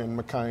Biden and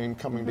McCain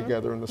coming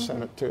together in the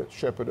Senate to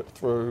shepherd it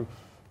through.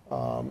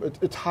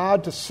 It's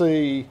hard to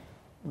see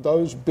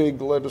those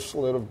big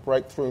legislative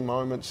breakthrough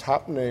moments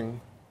happening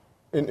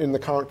in the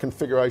current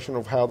configuration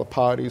of how the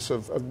parties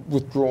have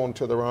withdrawn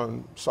to their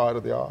own side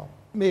of the aisle.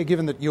 Mayor,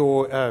 given that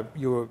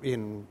you're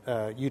in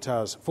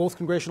Utah's 4th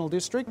congressional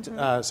district,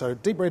 so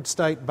deep red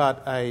state,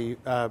 but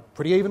a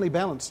pretty evenly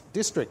balanced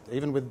district,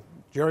 even with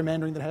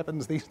gerrymandering that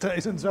happens these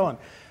days and so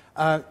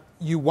on.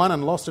 You won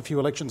and lost a few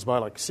elections by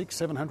like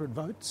 600-700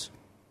 votes.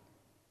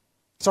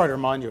 Sorry to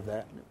remind you of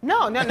that.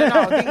 No.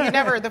 You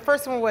never. The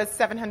first one was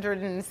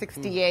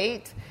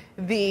 768.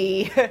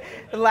 The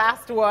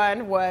last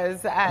one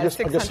was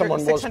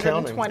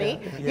 620.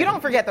 Yeah. You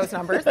don't forget those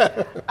numbers.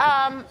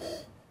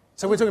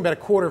 So we're talking about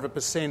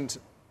 1/4%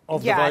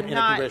 of the vote in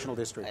a congressional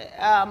district.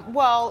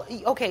 Well,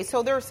 okay,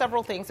 so there are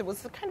several things. It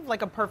was kind of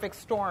like a perfect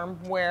storm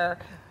where,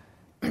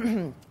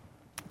 to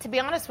be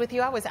honest with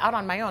you, I was out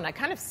on my own. I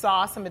kind of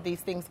saw some of these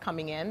things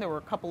coming in. There were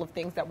a couple of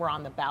things that were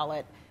on the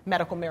ballot.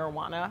 Medical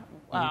marijuana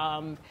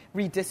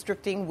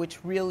redistricting,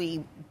 which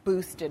really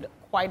boosted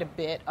quite a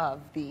bit of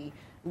the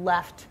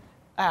left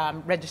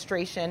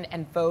registration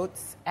and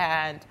votes.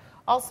 And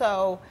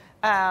also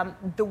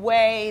the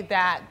way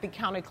that the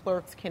county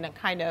clerks can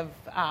kind of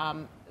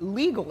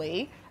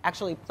legally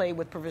actually play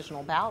with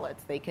provisional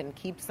ballots. They can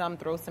keep some,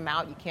 throw some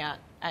out. You can't,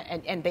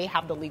 and they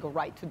have the legal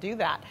right to do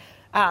that.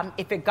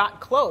 If it got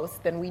close,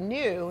 then we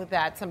knew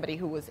that somebody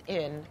who was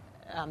in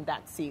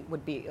that seat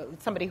would be,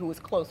 somebody who was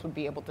close would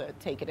be able to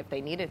take it if they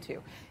needed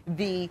to.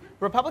 The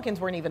Republicans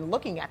weren't even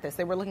looking at this.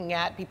 They were looking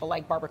at people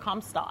like Barbara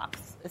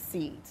Comstock's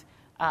seat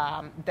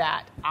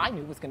that I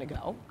knew was going to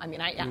go. I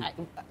mean,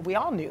 we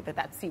all knew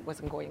that seat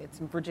wasn't going. It's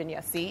a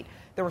Virginia seat.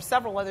 There were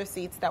several other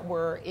seats that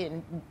were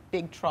in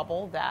big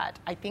trouble that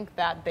I think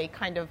that they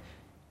kind of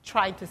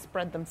tried to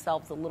spread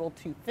themselves a little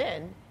too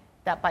thin,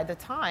 that by the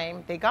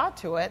time they got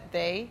to it,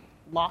 they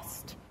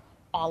lost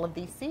all of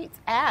these seats.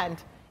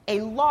 And a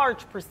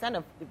large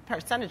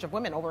percentage of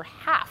women, over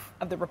half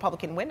of the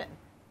Republican women,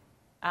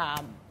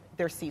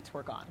 their seats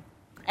were gone.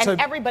 And so,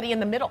 everybody in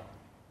the middle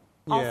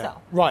also. Yeah,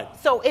 right.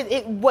 So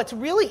what's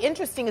really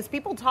interesting is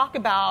people talk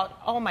about,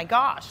 oh my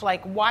gosh,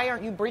 like, why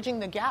aren't you bridging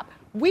the gap?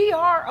 We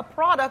are a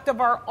product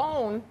of our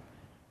own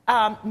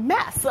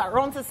mess, our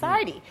own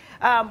society.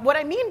 What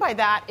I mean by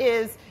that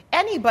is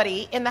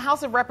anybody in the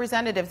House of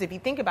Representatives, if you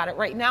think about it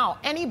right now,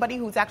 anybody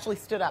who's actually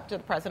stood up to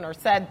the president or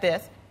said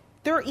this,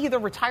 they're either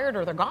retired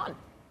or they're gone.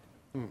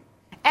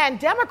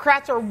 And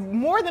Democrats are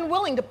more than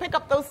willing to pick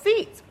up those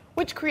seats,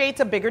 which creates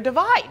a bigger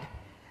divide.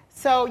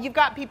 So you've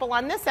got people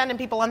on this end and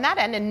people on that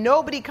end, and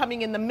nobody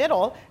coming in the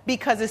middle,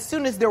 because as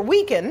soon as they're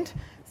weakened,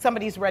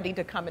 somebody's ready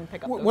to come and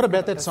pick up those seats. What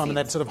about that, Simon,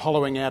 that sort of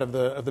hollowing out of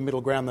the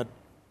middle ground that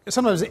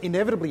sometimes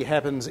inevitably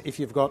happens if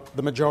you've got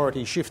the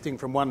majority shifting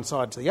from one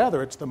side to the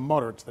other? It's the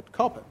moderates that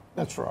cop it.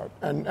 That's right.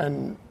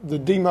 And the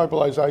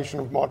demobilisation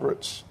of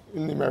moderates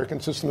in the American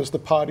system as the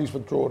parties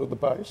withdraw to the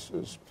base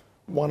is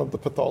one of the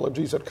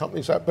pathologies that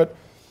accompanies that. But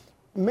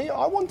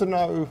I want to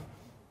know,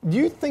 do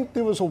you think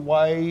there was a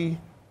way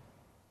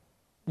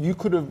you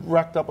could have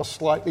racked up a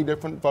slightly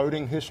different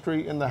voting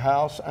history in the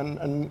House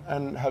and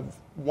have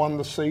won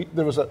the seat?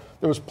 There was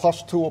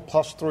 +2 or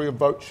 +3 of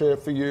vote share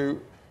for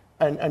you,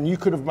 and you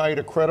could have made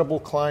a credible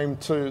claim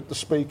to the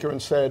Speaker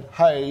and said,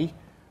 hey,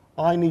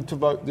 I need to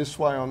vote this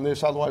way on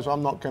this, otherwise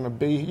I'm not going to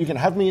be. You can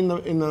have me in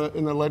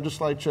the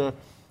legislature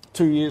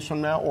 2 years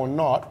from now or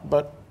not,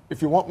 but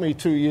if you want me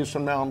 2 years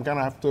from now, I'm going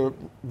to have to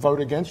vote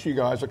against you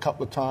guys a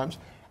couple of times.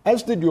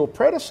 As did your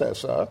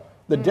predecessor,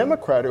 the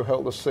Democrat who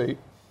held the seat,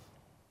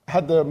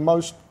 had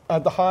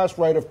the highest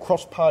rate of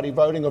cross-party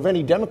voting of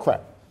any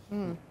Democrat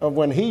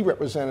when he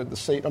represented the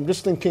seat. I'm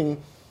just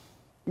thinking,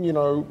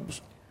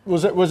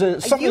 was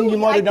it something you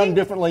might have done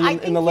differently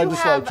in the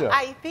legislature?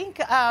 I think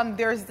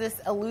there's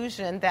this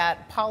illusion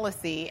that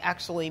policy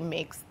actually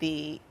makes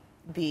the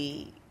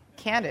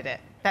candidate.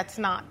 That's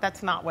not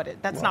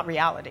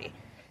reality.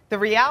 The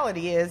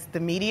reality is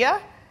the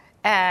media,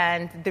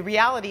 and the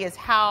reality is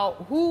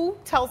who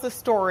tells the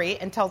story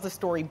and tells the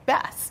story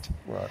best.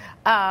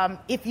 Right.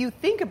 If you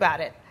think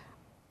about it,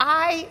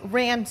 I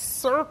ran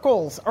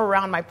circles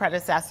around my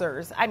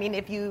predecessors. I mean,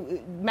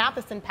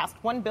 Matheson passed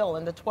one bill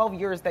in the 12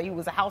 years that he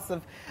was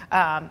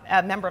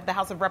a member of the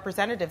House of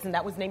Representatives, and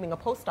that was naming a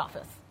post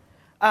office.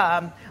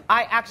 I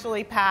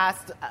actually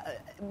passed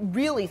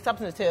really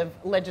substantive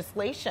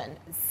legislation,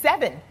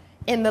 7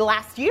 in the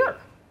last year.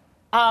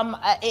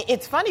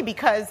 It's funny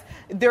because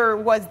there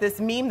was this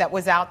meme that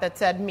was out that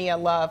said Mia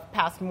Love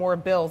passed more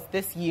bills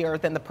this year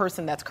than the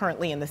person that's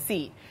currently in the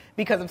seat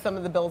because of some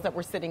of the bills that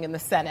were sitting in the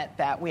Senate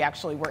that we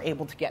actually were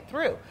able to get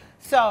through.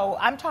 So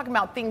I'm talking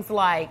about things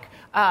like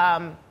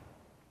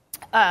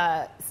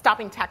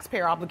stopping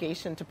taxpayer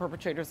obligation to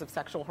perpetrators of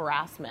sexual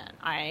harassment.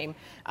 I'm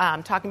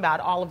talking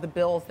about all of the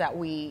bills that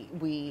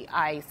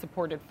I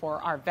supported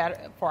for our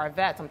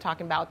vets. I'm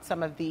talking about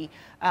some of the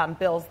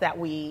bills that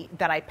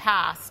I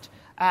passed.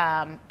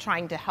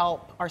 Trying to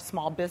help our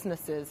small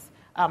businesses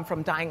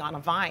from dying on a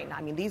vine.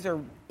 I mean, these are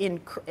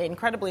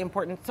incredibly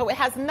important. So it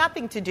has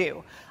nothing to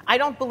do. I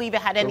don't believe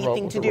it had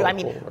anything to do. I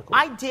mean,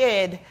 I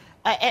did,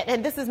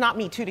 and this is not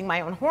me tooting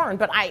my own horn,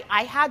 but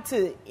I had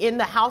to, in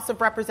the House of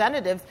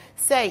Representatives,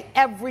 say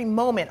every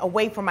moment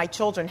away from my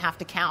children have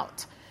to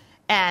count.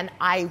 And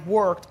I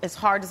worked as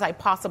hard as I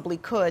possibly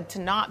could to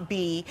not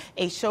be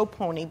a show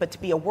pony, but to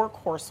be a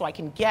workhorse so I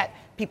can get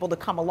people to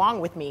come along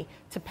with me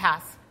to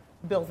pass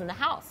bills in the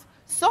House.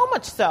 So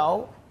much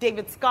so,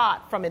 David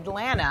Scott from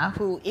Atlanta,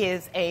 who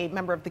is a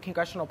member of the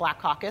Congressional Black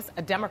Caucus,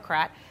 a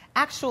Democrat,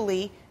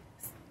 actually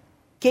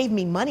gave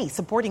me money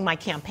supporting my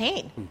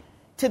campaign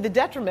to the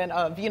detriment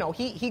of,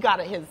 he got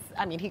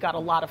a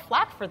lot of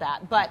flack for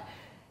that. But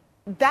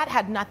that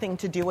had nothing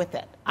to do with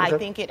it. Okay. I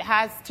think it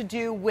has to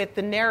do with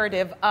the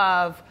narrative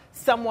of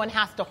someone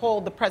has to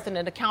hold the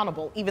president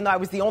accountable, even though I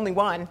was the only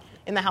one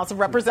in the House of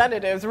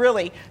Representatives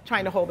really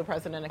trying to hold the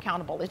president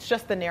accountable. It's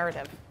just the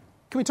narrative.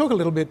 Can we talk a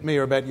little bit,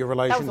 Mia, about your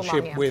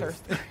relationship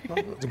with...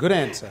 It's a good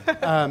answer.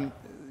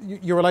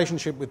 Your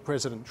relationship with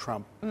President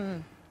Trump.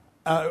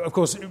 Of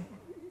course,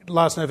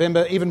 last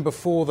November, even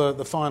before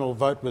the final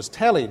vote was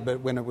tallied,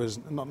 but when it was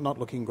not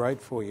looking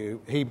great for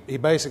you, he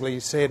basically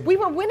said... We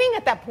were winning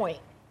at that point.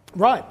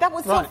 Right. That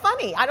was so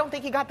funny. I don't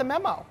think he got the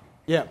memo.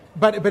 Yeah,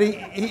 but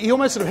he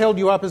almost sort of held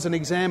you up as an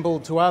example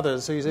to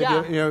others. So he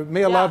said,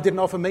 Mia Love didn't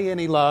offer me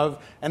any love,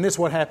 and this is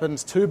what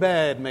happens. Too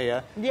bad,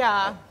 Mia.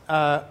 Yeah.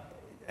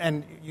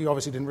 And you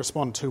obviously didn't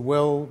respond too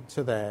well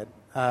to that.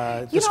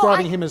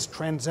 Describing him as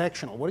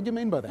transactional. What did you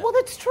mean by that? Well,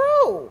 that's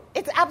true.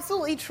 It's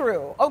absolutely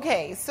true.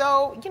 Okay,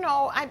 so,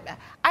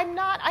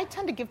 I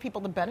tend to give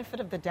people the benefit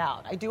of the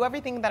doubt. I do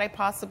everything that I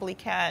possibly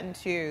can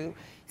to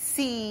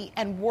see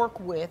and work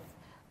with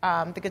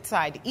the good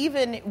side.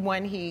 Even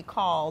when he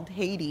called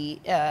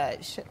Haiti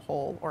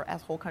shithole or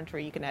asshole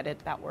country, you can edit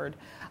that word,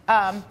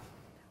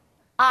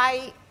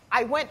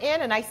 I went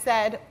in and I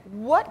said,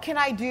 what can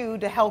I do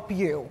to help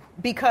you?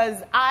 Because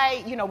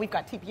we've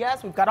got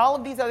TPS, we've got all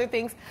of these other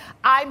things.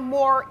 I'm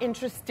more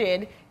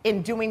interested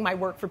in doing my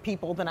work for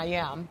people than I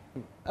am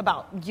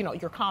about,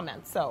 your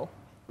comments. So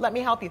let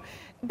me help you.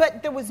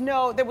 But there was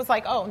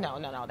like, oh,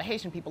 no, the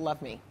Haitian people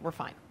love me. We're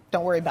fine.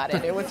 Don't worry about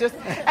it. It was just,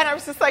 and I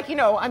was just like,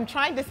 I'm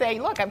trying to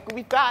say, look, I'm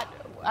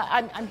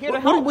here to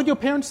help. What did your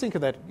parents think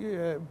of that,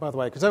 by the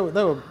way? Because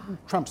they were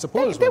Trump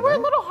supporters. They were a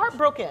little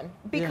heartbroken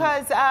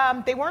because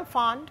they weren't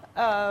fond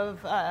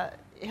of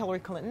Hillary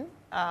Clinton.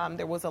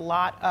 There was a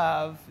lot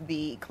of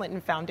the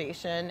Clinton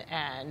Foundation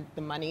and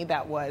the money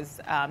that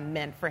was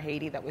meant for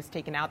Haiti that was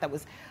taken out. That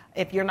was,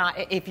 if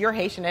you're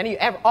Haitian,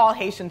 all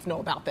Haitians know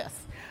about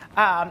this.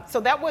 So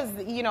that was,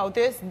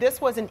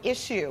 this was an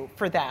issue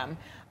for them.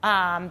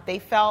 They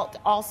felt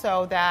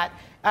also that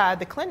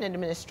the Clinton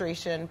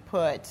administration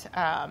put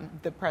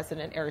the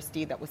president,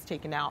 Aristide, that was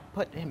taken out,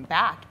 put him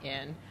back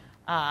in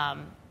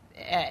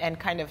and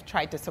kind of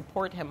tried to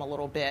support him a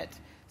little bit.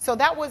 So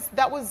there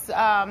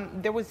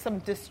was some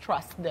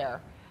distrust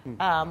there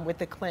with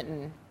the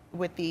Clinton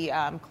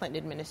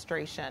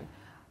administration.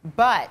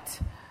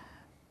 But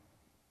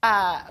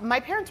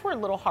my parents were a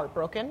little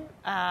heartbroken.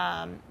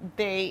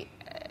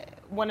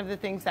 One of the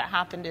things that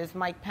happened is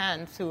Mike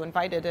Pence, who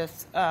invited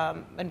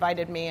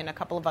me and a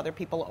couple of other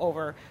people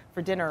over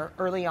for dinner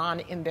early on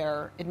in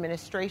their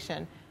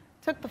administration,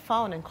 took the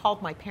phone and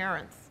called my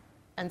parents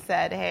and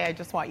said, hey, I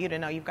just want you to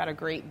know you've got a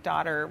great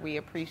daughter. We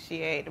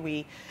appreciate.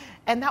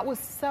 And that was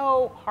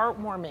so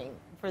heartwarming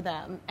for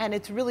them. And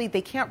it's really,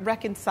 they can't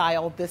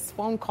reconcile this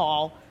phone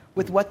call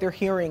with what they're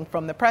hearing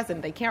from the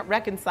president. They can't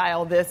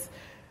reconcile this,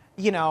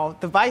 the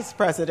vice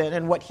president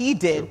and what he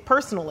did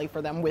personally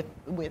for them with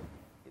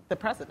the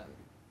president.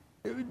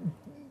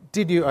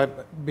 I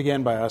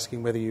began by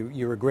asking whether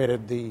you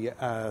regretted the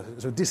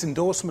sort of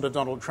disendorsement of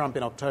Donald Trump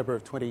in October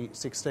of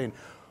 2016.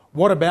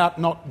 What about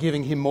not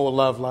giving him more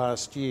love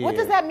last year? What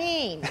does that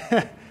mean?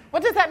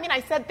 What does that mean? I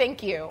said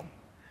thank you.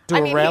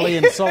 A rally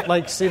in Salt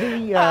Lake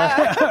City?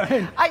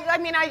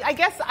 I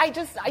guess I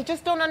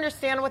just don't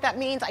understand what that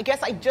means. I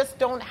guess I just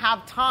don't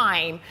have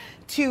time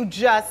to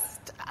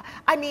just...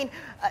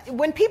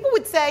 when people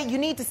would say you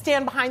need to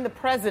stand behind the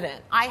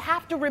president, I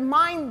have to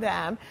remind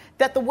them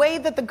that the way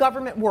that the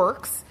government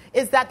works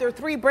is that there are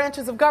three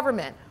branches of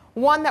government.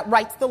 One that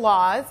writes the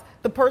laws,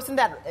 the person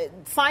that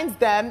signs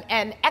them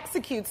and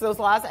executes those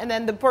laws, and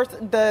then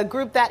the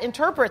group that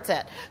interprets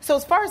it. So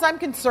as far as I'm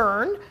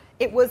concerned,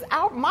 it was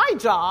my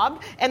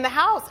job and the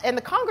House and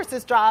the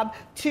Congress's job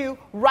to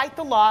write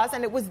the laws,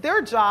 and it was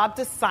their job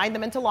to sign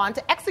them into law and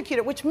to execute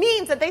it, which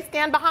means that they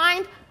stand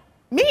behind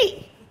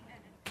me.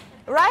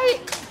 Right?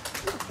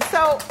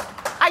 So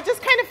I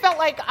just kind of felt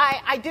like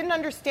I didn't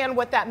understand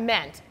what that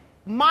meant.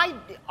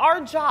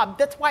 Our job,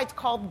 that's why it's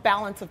called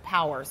balance of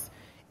powers.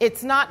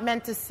 It's not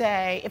meant to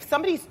say, if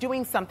somebody's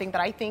doing something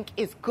that I think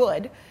is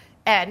good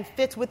and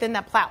fits within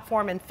that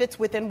platform and fits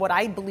within what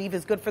I believe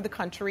is good for the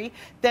country,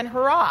 then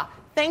hurrah,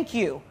 thank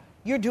you,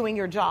 you're doing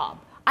your job.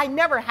 I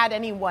never had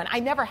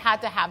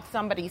to have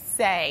somebody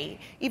say,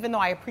 even though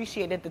I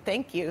appreciated the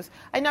thank yous,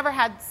 I never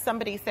had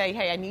somebody say,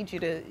 hey, I need you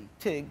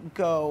to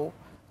go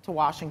to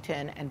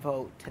Washington and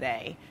vote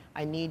today.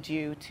 I need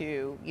you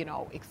to,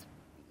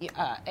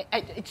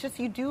 it's just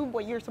you do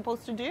what you're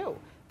supposed to do.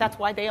 That's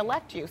why they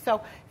elect you.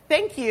 So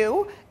thank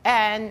you,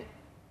 and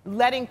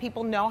letting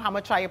people know how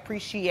much I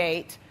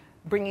appreciate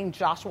bringing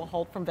Joshua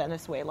Holt from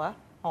Venezuela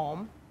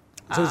home.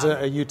 So it was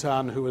a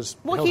Utahn who was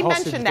held he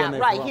hostage mentioned down that,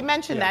 there right? for a He while.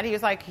 mentioned that. He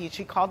was like,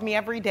 she called me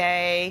every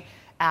day,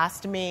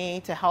 asked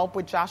me to help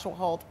with Joshua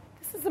Holt.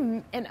 This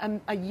is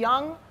a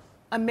young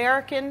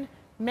American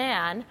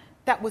man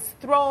that was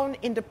thrown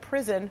into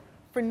prison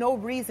for no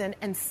reason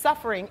and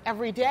suffering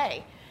every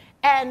day.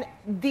 And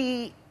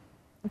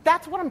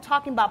that's what I'm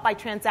talking about by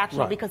transactional,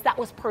 Right. because that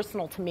was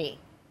personal to me.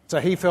 So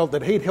he felt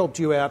that he'd helped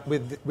you out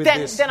with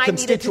this Then I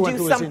needed to constituent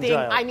do who was in something.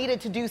 jail. I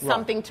needed to do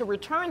something Right. to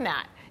return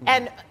that.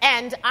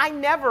 And I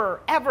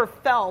never ever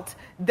felt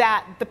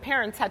that the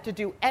parents had to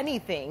do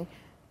anything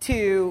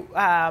to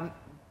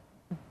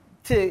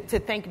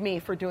thank me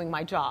for doing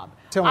my job.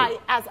 Tell me.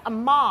 As a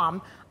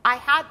mom, I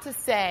had to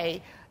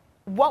say,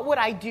 what would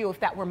I do if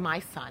that were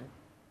my son?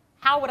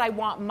 How would I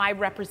want my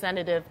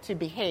representative to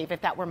behave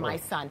if that were my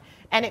son?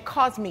 And it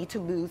caused me to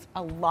lose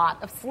a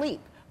lot of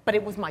sleep, but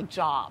it was my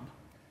job.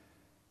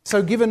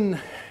 So given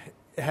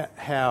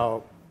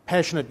how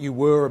passionate you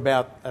were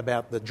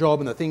about the job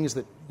and the things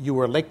that you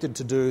were elected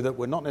to do that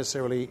were not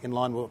necessarily in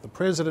line with what the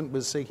President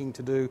was seeking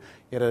to do,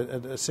 you had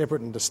a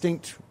separate and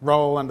distinct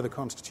role under the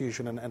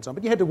Constitution and so on,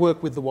 but you had to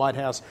work with the White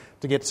House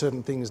to get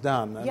certain things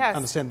done and Yes.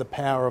 understand the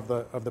power of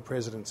the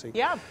presidency.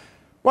 Yeah.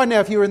 Right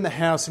now, if you were in the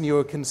House and you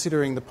were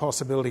considering the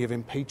possibility of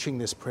impeaching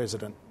this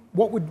president,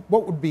 what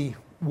would be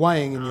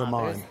weighing in your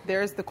mind?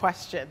 There's the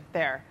question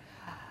there.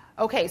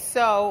 Okay,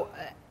 so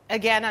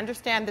again,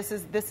 understand this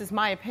is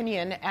my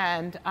opinion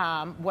and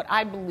what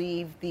I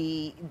believe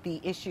the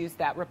issues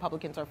that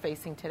Republicans are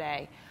facing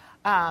today.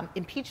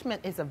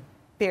 Impeachment is a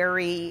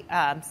very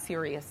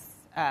serious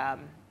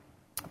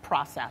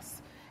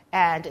process,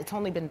 and it's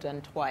only been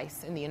done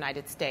twice in the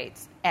United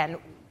States. And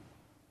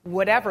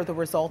whatever the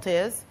result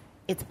is,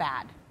 it's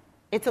bad.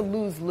 It's a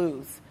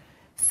lose-lose.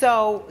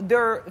 So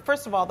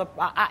first of all,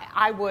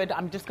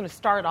 I'm just going to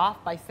start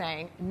off by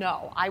saying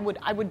no. I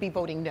would be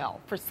voting no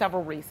for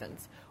several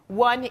reasons.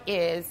 One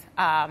is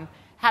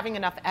having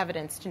enough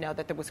evidence to know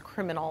that there was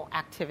criminal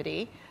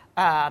activity.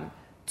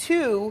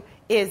 Two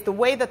is the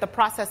way that the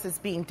process is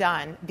being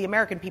done, the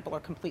American people are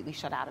completely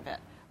shut out of it.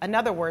 In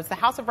other words, the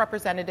House of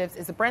Representatives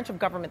is a branch of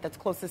government that's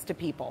closest to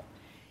people.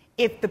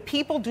 If the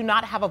people do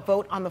not have a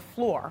vote on the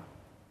floor,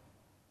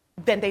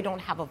 then they don't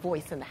have a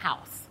voice in the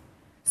House.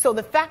 So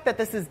the fact that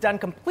this is done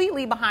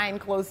completely behind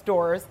closed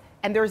doors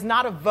and there's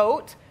not a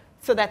vote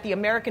so that the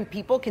American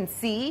people can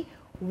see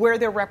where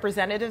their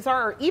representatives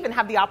are or even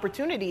have the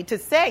opportunity to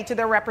say to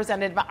their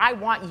representative, I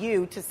want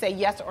you to say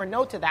yes or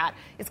no to that,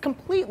 is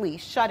completely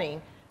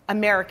shutting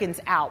Americans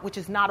out, which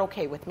is not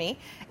okay with me.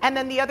 And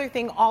then the other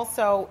thing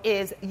also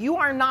is you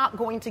are not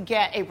going to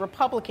get a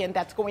Republican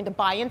that's going to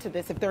buy into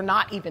this if they're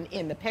not even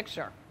in the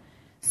picture.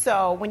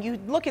 So when you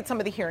look at some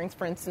of the hearings,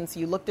 for instance,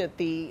 you looked at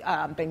the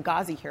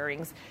Benghazi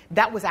hearings,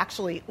 that was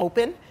actually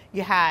open.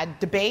 You had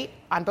debate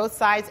on both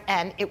sides,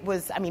 and it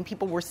was,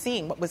 people were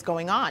seeing what was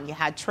going on. You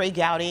had Trey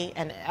Gowdy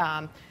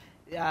and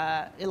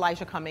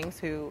Elijah Cummings,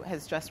 who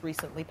has just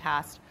recently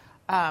passed,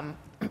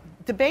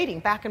 debating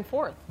back and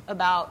forth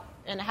about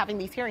and having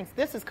these hearings.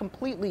 This is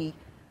completely,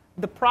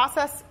 the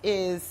process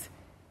is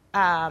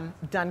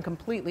done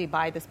completely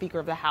by the Speaker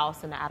of the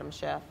House and Adam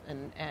Schiff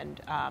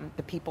and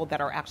the people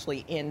that are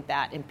actually in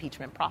that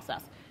impeachment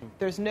process.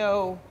 There's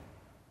Leader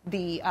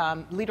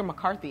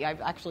McCarthy,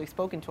 I've actually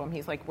spoken to him,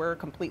 he's like, we're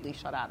completely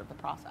shut out of the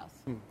process.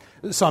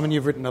 Simon,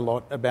 you've written a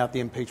lot about the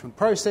impeachment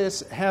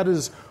process. How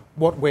does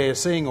what we're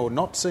seeing or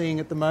not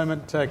seeing at the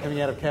moment coming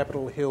out of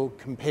Capitol Hill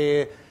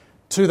compare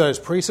to those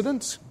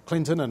precedents,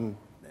 Clinton and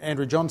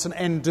Andrew Johnson,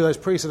 and do those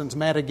precedents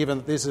matter given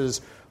that this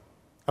is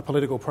a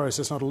political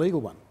process, not a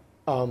legal one?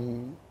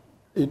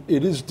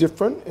 It is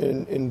different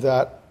in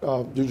that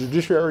the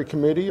Judiciary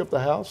Committee of the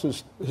House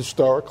is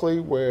historically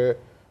where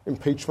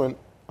impeachment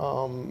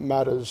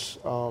matters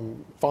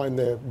find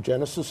their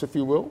genesis, if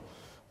you will.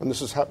 And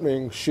this is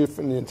happening. Schiff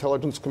and the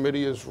Intelligence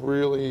Committee is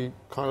really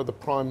kind of the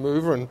prime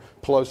mover, and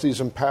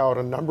Pelosi's empowered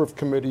a number of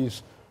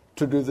committees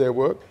to do their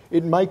work.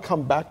 It may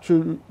come back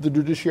to the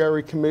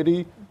Judiciary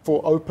Committee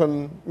for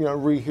open,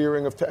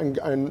 rehearing and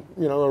a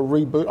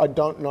reboot. I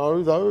don't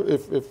know, though,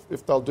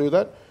 if they'll do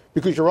that.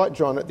 Because you're right,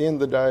 John, at the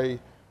end of the day,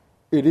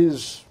 it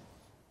is,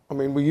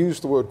 we use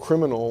the word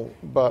criminal,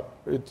 but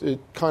it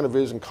kind of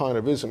is and kind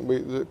of isn't.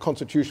 The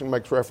Constitution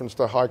makes reference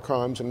to high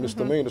crimes and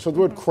misdemeanors. So the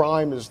word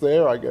crime is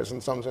there, I guess, in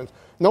some sense.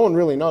 No one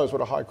really knows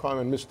what a high crime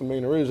and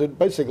misdemeanor is. It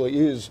basically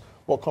is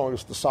what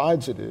Congress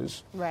decides it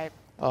is. Right.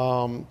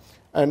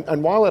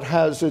 And while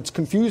it's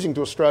confusing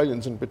to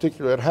Australians in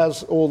particular, it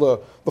has all the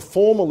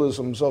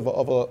formalisms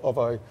of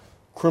a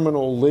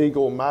criminal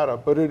legal matter,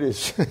 but it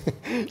is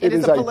it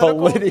is a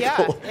political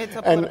it's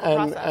a political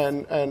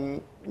process.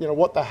 And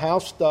what the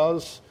House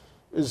does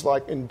is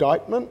like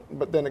indictment,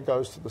 but then it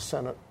goes to the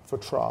Senate for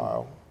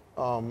trial,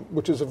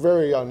 which is a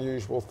very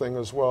unusual thing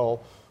as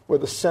well, where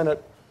the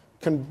Senate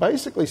can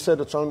basically set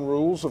its own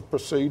rules of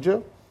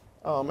procedure,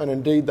 and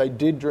indeed they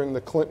did during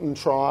the Clinton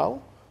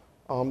trial.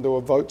 There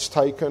were votes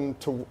taken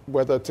to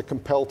whether to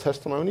compel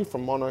testimony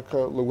from Monica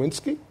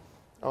Lewinsky,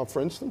 for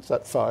instance.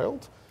 That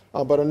failed.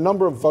 But a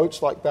number of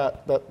votes like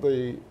that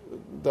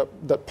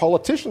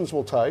politicians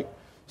will take,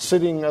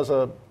 sitting as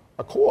a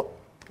a court.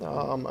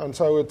 And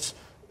so it's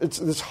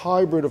this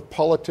hybrid of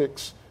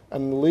politics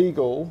and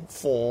legal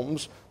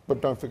forms,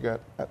 but don't forget,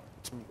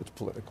 it's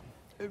political.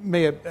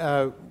 Mia,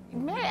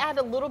 may I add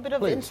a little bit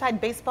of please.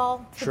 inside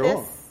baseball to Sure.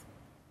 this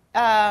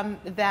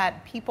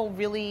that people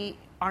really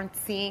aren't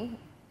seeing,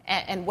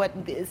 and what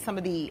some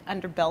of the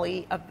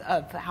underbelly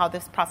of how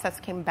this process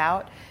came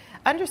about?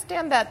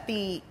 Understand that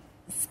the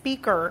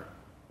speaker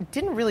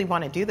didn't really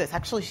want to do this.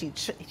 Actually,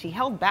 she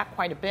held back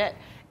quite a bit,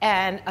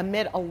 and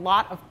amid a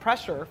lot of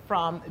pressure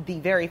from the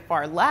very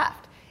far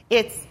left,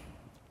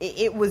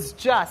 it was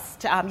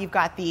just, you've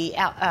got the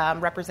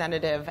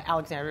Representative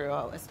Alexandria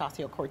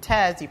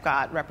Ocasio-Cortez, you've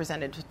got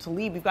Representative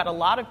Tlaib, you've got a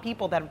lot of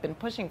people that have been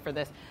pushing for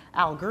this,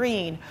 Al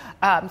Green,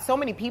 so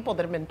many people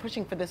that have been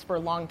pushing for this for a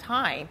long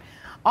time.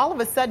 All of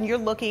a sudden, you're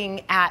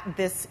looking at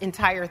this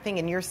entire thing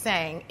and you're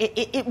saying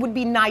it would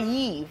be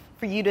naive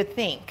for you to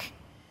think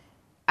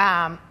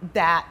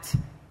that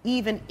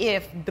even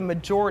if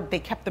they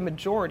kept the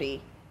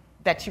majority,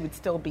 that she would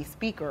still be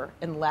speaker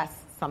unless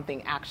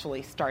something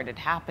actually started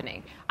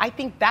happening. I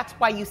think that's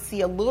why you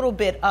see a little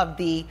bit of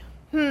the,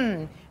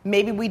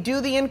 maybe we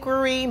do the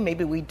inquiry,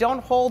 maybe we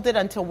don't hold it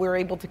until we're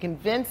able to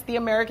convince the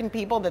American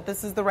people that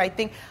this is the right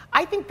thing.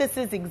 I think this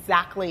is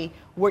exactly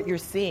what you're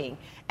seeing.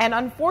 And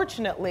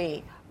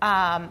unfortunately,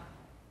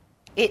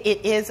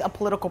 it is a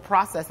political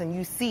process, and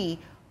you see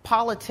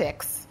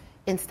politics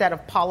instead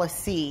of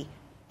policy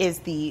is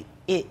the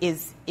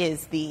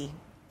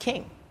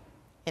king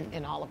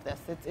in all of this.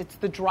 It's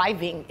the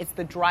driving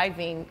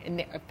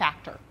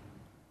factor.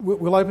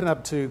 we'll open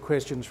up to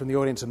questions from the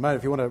audience in a moment.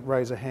 If you want to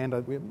raise a hand,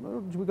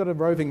 we've got a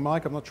roving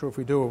mic. I'm not sure if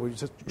we do, or we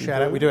just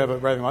shout out. We do have a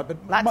roving mic.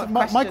 But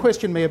my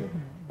question, Mia,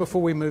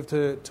 before we move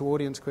to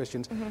audience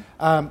questions,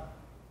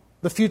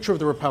 the future of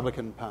the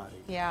Republican Party.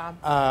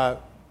 Yeah.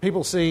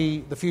 People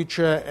see the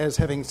future as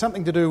having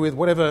something to do with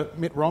whatever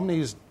Mitt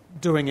Romney's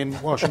doing in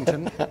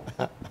Washington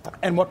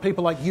and what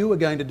people like you are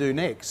going to do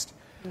next.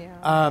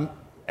 Yeah.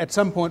 At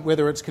some point,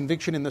 whether it's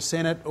conviction in the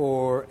Senate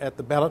or at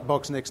the ballot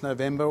box next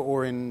November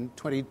or in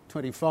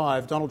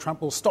 2025, Donald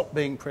Trump will stop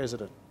being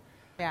president.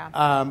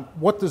 Yeah.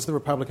 What does the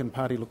Republican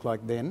Party look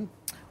like then?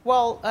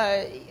 Well,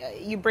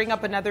 you bring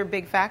up another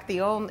big fact.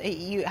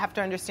 You have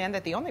to understand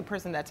that the only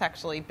person that's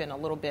actually been a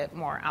little bit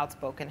more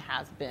outspoken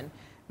has been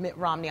Mitt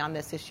Romney on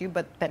this issue.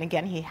 But then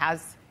again, he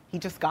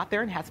just got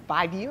there and has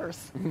 5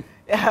 years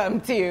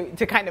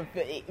to kind of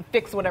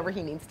fix whatever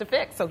he needs to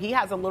fix. So he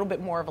has a little bit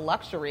more of a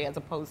luxury as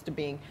opposed to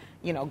being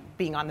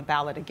on the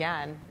ballot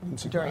again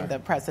during the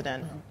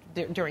president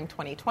during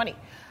 2020.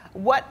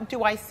 What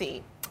do I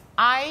see?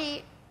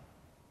 I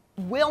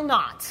will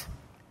not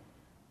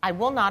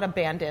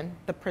abandon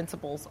the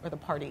principles or the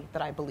party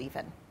that I believe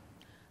in.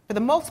 For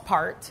the most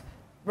part,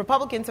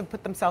 Republicans have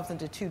put themselves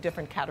into two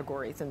different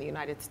categories in the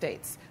United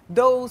States.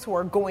 Those who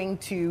are going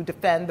to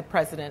defend the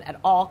president at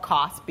all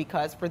costs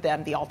because for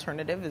them the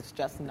alternative is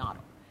just not.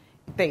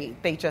 They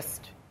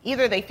just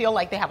either they feel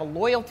like they have a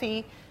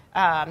loyalty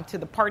to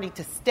the party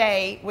to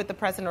stay with the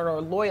president or a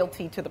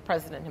loyalty to the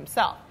president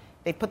himself.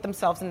 They put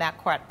themselves in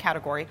that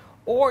category.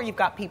 Or you've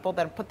got people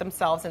that have put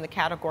themselves in the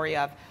category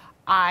of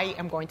I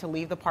am going to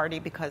leave the party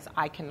because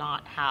I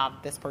cannot have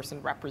this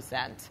person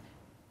represent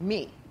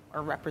me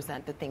or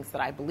represent the things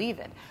that I believe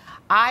in.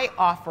 I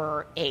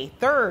offer a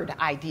third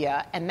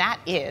idea, and that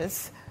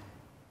is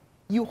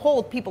you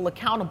hold people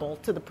accountable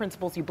to the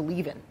principles you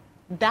believe in.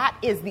 That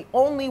is the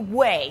only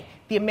way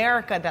the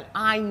America that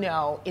I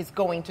know is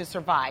going to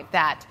survive.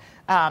 That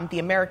the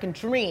American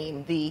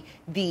dream, the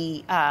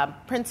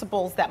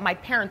principles that my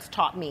parents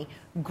taught me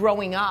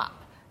growing up,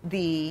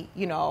 you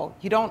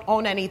don't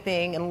own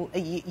anything, and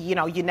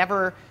you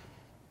never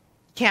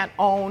can't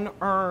own,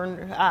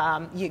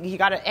 earn. You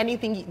got to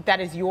anything that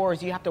is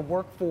yours. You have to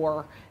work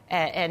for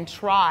and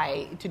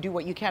try to do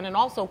what you can, and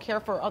also care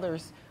for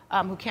others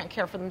who can't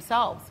care for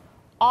themselves.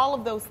 All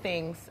of those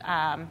things,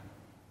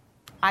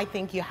 I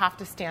think you have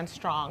to stand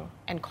strong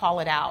and call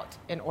it out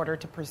in order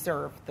to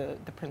preserve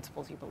the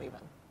principles you believe in.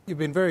 You've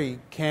been very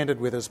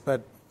candid with us,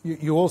 but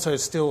you also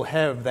still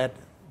have that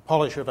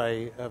polish of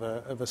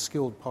a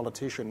skilled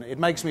politician. It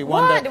makes me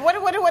wonder.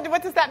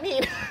 What does that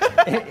mean?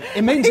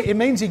 It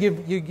means you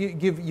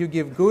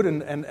give good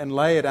and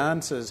layered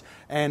answers.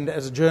 And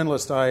as a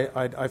journalist,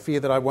 I fear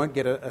that I won't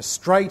get a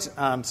straight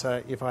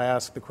answer if I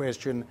ask the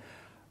question,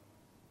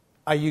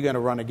 "Are you going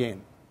to run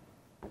again?"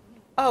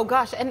 Oh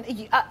gosh, and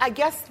I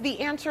guess the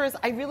answer is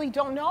I really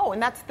don't know,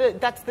 and that's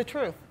the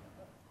truth.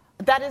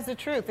 That is the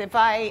truth. If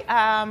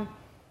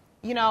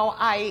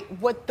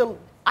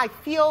I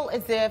feel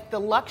as if the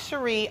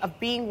luxury of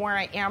being where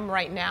I am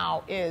right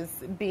now is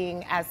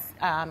being as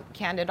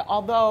candid.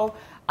 Although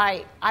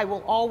I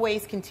will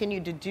always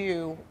continue to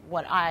do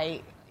what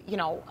I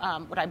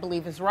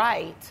believe is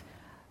right.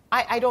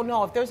 I don't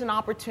know if there's an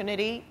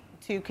opportunity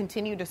to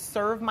continue to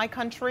serve my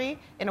country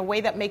in a way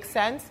that makes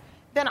sense.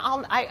 Then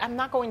I'm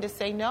not going to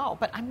say no.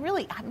 But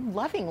I'm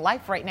loving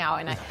life right now,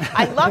 and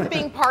I love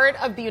being part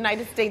of the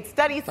United States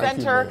Study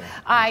Center.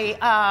 Thank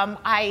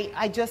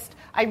you,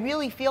 I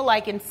really feel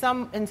like in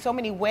so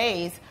many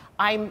ways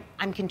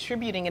I'm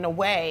contributing in a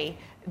way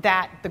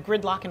that the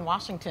gridlock in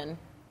Washington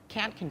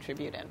can't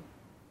contribute in.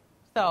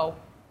 So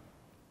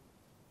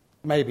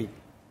maybe.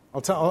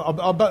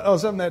 I'll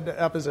sum that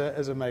up as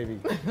a maybe.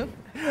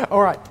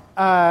 All right.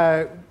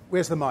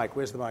 Where's the mic?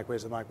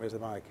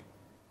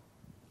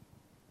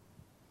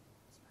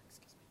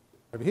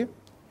 Over here.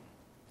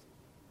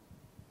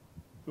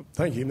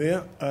 Thank you,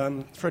 Mayor.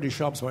 Freddie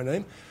Sharp's my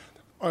name.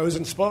 I was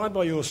inspired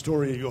by your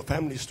story, your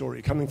family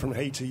story, coming from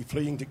Haiti,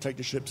 fleeing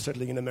dictatorship,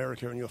 settling in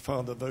America, and your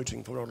father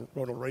voting for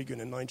Ronald Reagan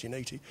in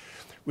 1980,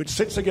 which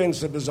sits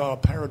against a bizarre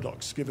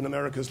paradox, given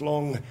America's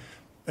long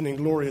and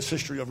inglorious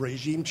history of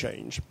regime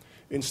change,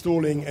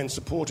 installing and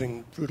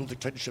supporting brutal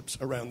dictatorships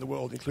around the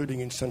world, including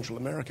in Central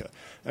America,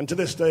 and to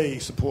this day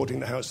supporting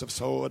the House of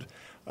Saud,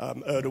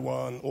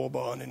 Erdogan,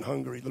 Orban in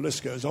Hungary, the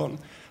list goes on.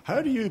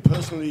 How do you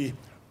personally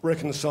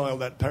reconcile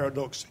that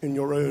paradox in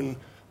your own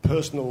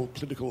personal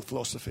political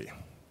philosophy?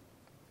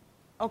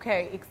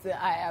 Okay,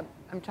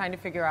 I'm trying to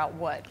figure out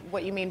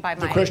what you mean by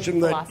my the question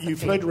philosophy. That you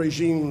fled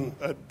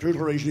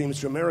brutal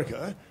regimes to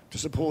America to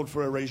support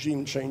for a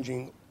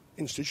regime-changing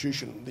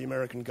institution, the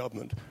American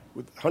government,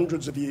 with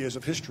hundreds of years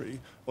of history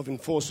of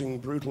enforcing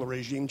brutal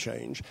regime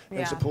change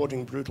and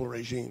supporting brutal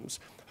regimes.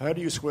 How do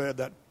you square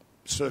that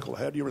circle?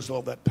 How do you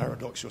resolve that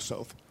paradox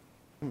yourself?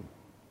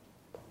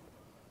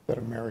 That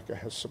America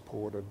has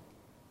supported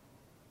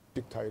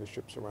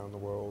dictatorships around the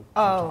world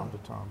Oh. from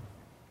time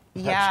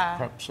to time.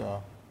 Perhaps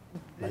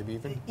maybe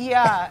even.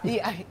 Yeah.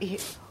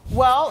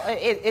 Well,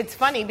 it's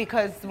funny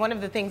because one of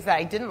the things that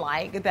I didn't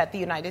like that the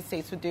United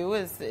States would do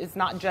is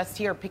not just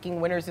here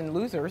picking winners and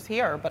losers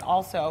here, but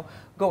also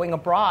going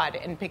abroad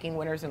and picking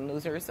winners and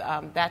losers.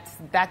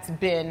 That's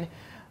been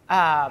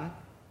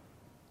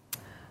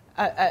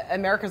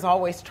America's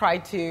always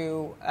tried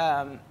to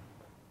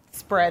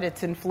spread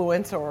its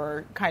influence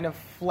or kind of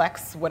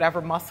flex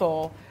whatever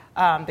muscle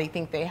they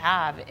think they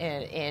have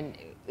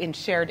in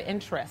shared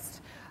interest.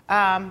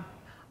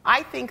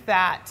 I think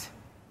that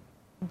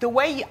the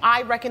way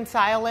I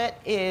reconcile it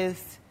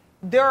is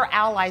there are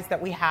allies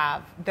that we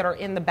have that are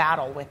in the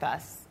battle with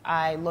us.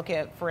 I look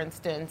at, for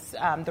instance,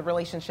 the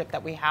relationship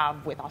that we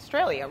have with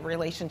Australia,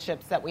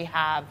 relationships that we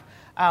have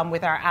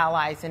with our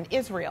allies in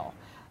Israel.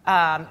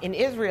 In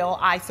Israel,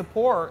 I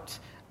support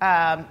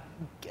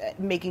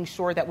making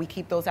sure that we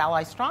keep those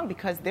allies strong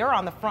because they're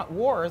on the front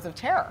wars of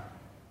terror.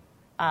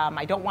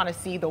 I don't want to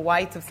see the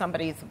whites of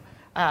somebody's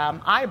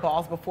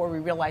eyeballs before we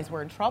realize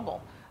we're in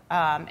trouble.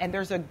 And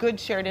there's a good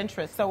shared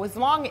interest. So as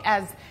long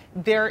as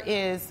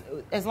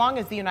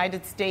the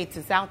United States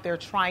is out there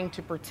trying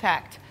to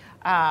protect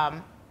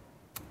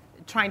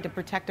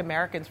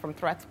Americans from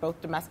threats,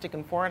 both domestic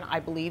and foreign, I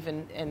believe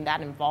in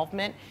that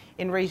involvement.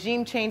 In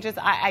regime changes,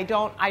 I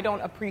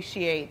don't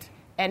appreciate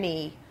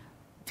any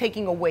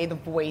taking away the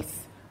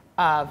voice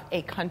of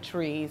a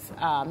country's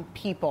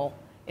people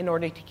in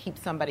order to keep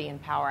somebody in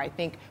power. I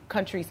think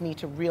countries need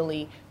to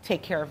really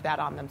take care of that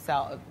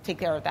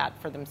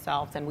for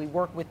themselves, and we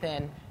work with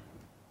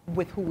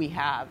who we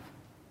have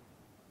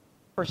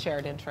for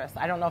shared interests.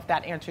 I don't know if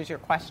that answers your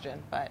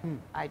question, but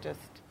I just...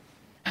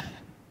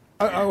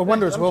 I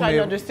wonder as well, I'm trying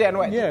to understand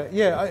what...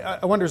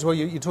 I wonder as well,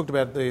 you talked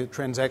about the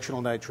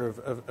transactional nature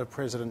of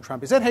President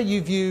Trump. Is that how you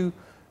view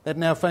that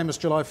now famous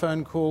July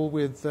phone call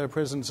with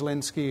President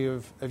Zelensky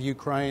of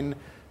Ukraine?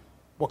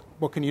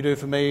 What can you do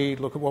for me?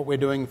 Look at what we're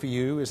doing for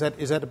you. Is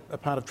that a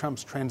part of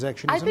Trump's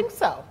transactionism? I think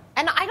so.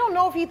 And I don't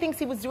know if he thinks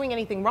he was doing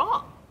anything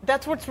wrong.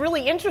 That's what's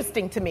really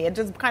interesting to me. It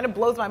just kind of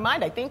blows my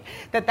mind. I think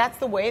that's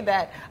the way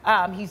that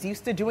he's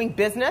used to doing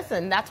business,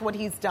 and that's what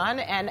he's done,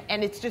 and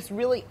it's just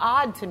really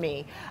odd to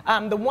me.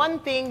 The one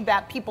thing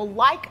that people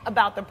like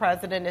about the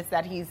president is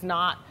that he's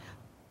not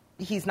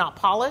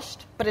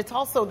polished, but it's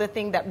also the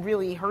thing that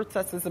really hurts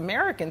us as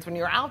Americans when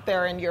you're out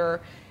there and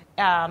you're...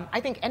 I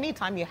think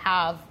anytime you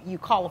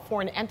call a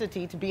foreign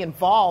entity to be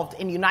involved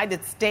in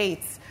United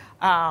States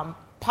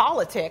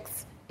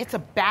politics, it's a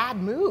bad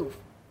move.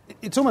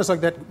 It's almost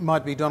like that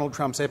might be Donald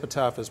Trump's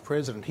epitaph as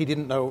president. He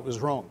didn't know it was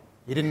wrong.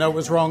 He didn't know it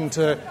was wrong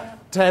to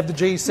have the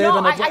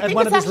G7 at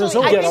one of his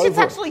resorts. I think it's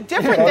actually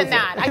different than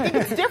that. I think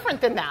it's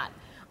different than that.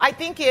 I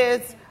think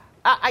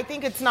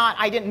it's not,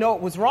 I didn't know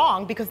it was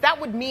wrong, because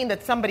that would mean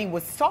that somebody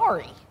was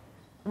sorry,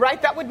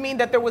 right? That would mean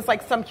that there was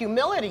like some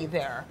humility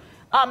there.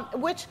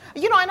 Which,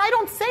 and I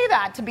don't say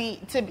that to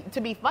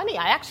be funny.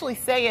 I actually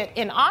say it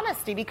in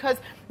honesty because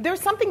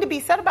there's something to be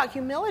said about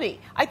humility.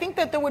 I think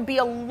that there would be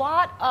a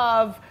lot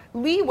of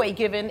leeway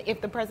given if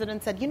the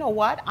president said, you know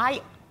what,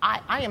 I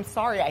am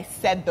sorry I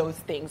said those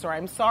things, or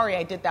I'm sorry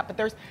I did that.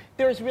 But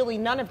there's really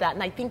none of that.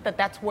 And I think that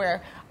that's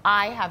where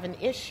I have an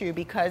issue,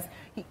 because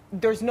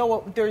there's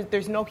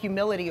no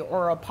humility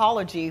or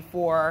apology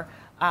for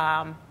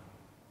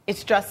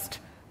it's just,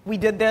 we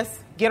did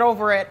this, get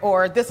over it,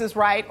 or this is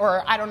right,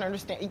 or I don't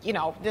understand.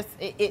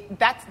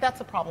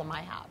 That's a problem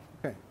I have.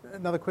 Okay,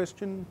 another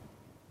question?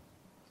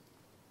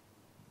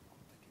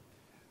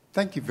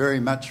 Thank you very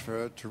much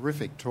for a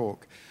terrific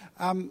talk.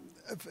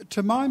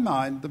 To my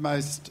mind, the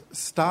most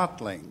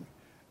startling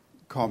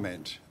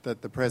comment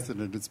that the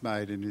President has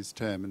made in his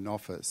term in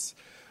office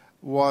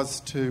was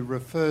to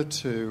refer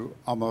to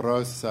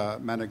Omarosa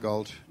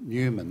Manigault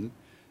Newman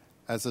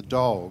as a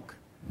dog.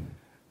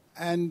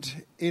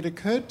 And it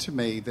occurred to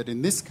me that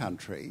in this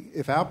country,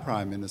 if our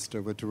Prime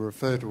Minister were to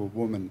refer to a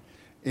woman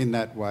in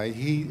that way,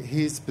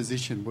 his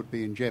position would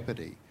be in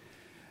jeopardy.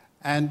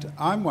 And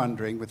I'm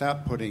wondering, without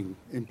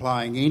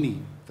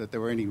implying that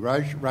there were any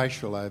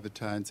racial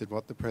overtones in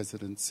what the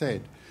President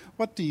said,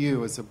 what do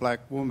you, as a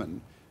black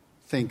woman,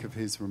 think of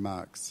his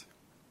remarks?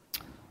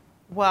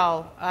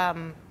 Well,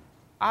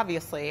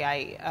 obviously,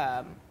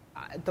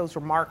 those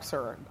remarks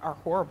are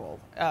horrible.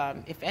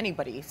 If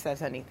anybody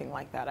says anything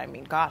like that, I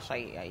mean, gosh,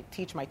 I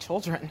teach my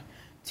children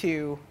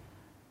to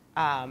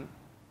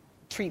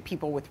treat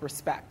people with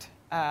respect.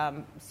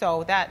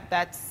 So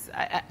that's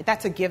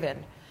a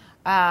given.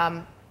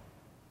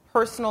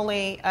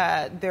 Personally,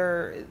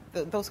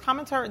 those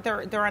comments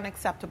they're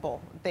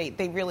unacceptable.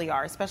 They really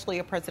are, especially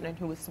a president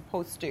who is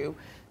supposed to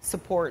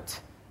support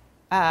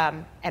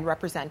and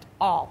represent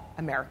all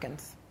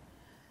Americans.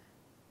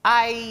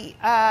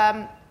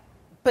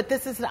 But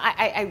this is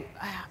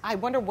I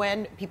wonder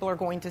when people are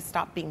going to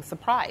stop being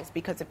surprised,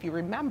 because if you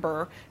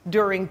remember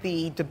during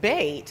the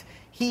debate,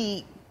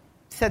 he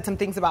said some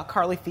things about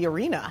Carly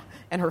Fiorina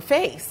and her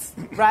face,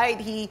 right?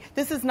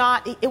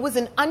 It was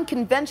an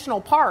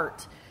unconventional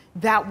part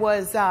that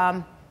was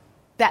that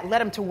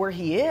led him to where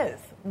he is,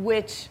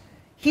 which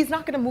he's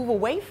not going to move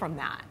away from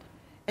that.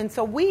 And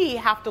so we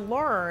have to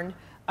learn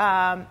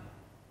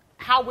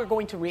how we're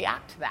going to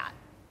react to that.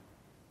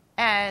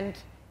 And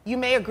you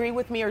may agree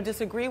with me or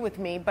disagree with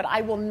me, but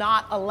I will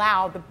not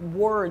allow the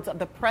words of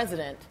the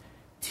president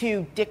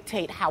to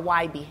dictate how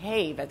I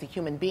behave as a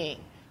human being.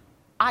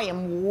 I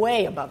am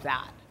way above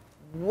that,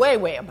 way,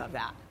 way above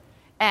that.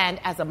 And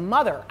as a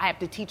mother, I have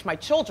to teach my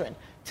children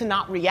to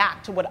not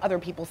react to what other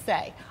people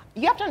say.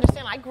 You have to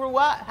understand, I grew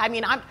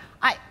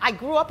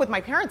up with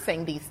my parents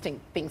saying these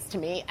things to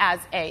me as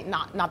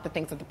not the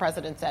things that the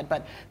president said,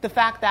 but the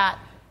fact that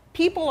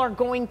people are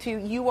going to,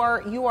 you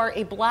are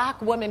a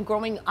black woman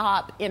growing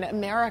up in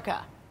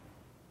America.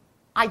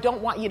 I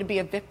don't want you to be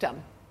a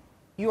victim.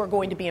 You are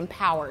going to be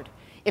empowered.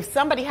 If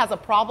somebody has a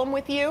problem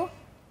with you,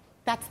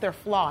 that's their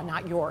flaw,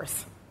 not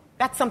yours.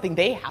 That's something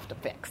they have to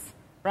fix,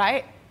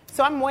 right?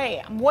 So I'm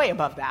way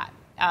above that.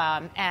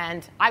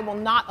 And I will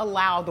not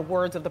allow the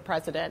words of the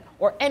president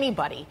or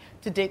anybody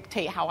to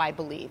dictate how I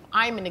believe.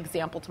 I'm an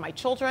example to my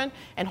children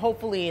and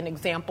hopefully an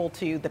example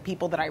to the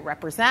people that I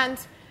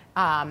represent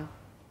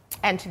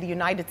and to the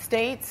United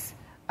States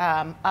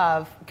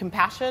of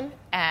compassion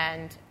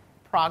and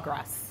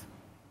progress.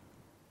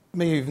 I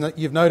mean,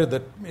 you've noted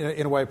that,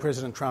 in a way,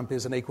 President Trump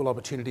is an equal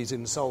opportunities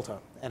insulter,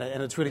 and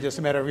it's really just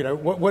a matter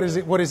of, what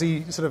is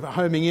he sort of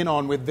homing in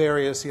on with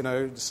various,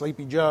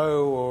 Sleepy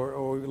Joe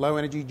or Low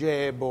Energy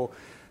Jeb or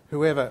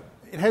whoever.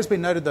 It has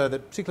been noted, though,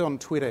 that particularly on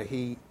Twitter,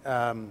 he,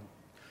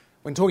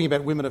 when talking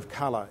about women of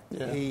colour,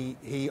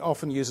 he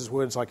often uses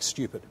words like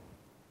stupid.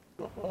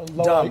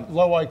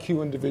 Low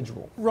IQ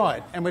individual.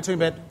 Right, and we're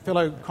talking about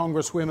fellow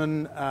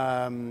congresswomen,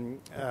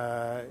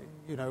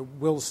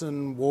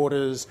 Wilson,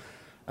 Waters,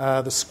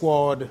 the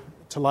Squad,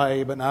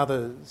 Tlaib and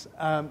others.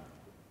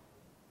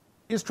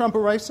 Is Trump a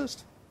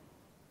racist?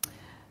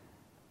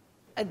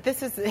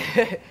 This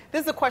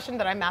is a question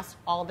that I'm asked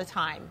all the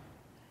time.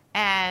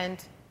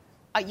 And,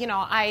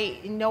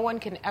 no one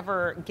can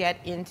ever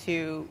get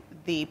into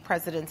the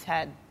president's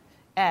head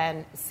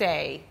and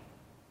say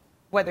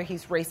whether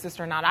he's racist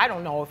or not. I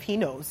don't know if he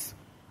knows.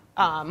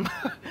 But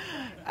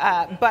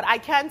I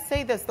can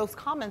say this, those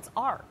comments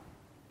are.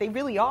 They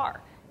really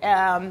are.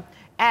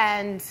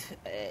 And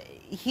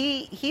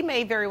he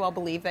may very well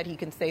believe that he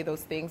can say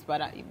those things,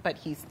 but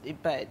he's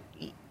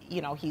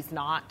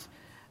not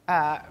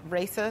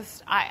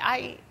racist.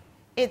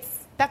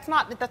 That's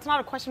not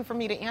a question for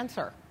me to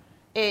answer.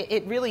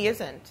 It really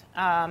isn't.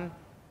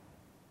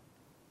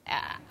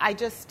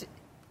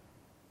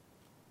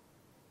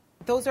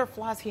 Those are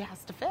flaws he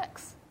has to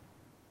fix.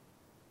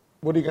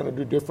 What are you going to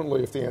do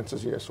differently if the answer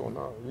is yes or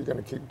no? You're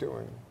going to keep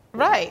doing.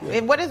 Right.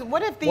 Yeah. What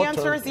if the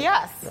answer is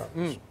yes?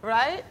 Yeah.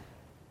 Right?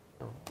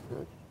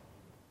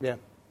 Yeah.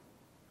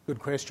 Good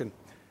question. Do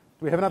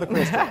we have another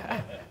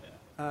question?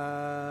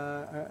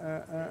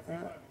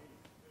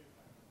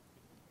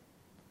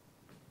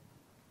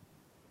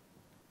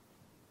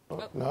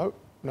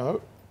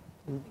 No.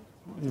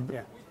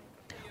 Yeah.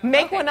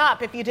 Make one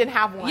up if you didn't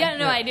have one. Yeah,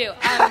 no, I do.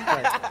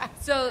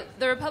 So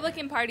the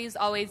Republican Party's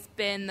always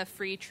been the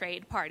free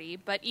trade party,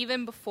 but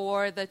even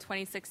before the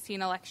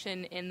 2016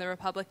 election in the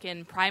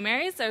Republican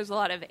primaries, there was a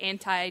lot of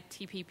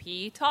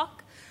anti-TPP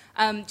talk.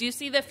 Do you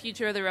see the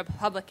future of the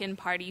Republican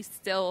Party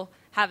still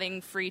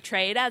having free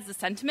trade as a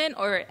sentiment,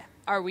 or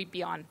are we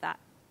beyond that?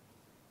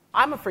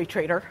 I'm a free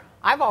trader.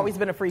 I've always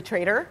been a free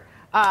trader.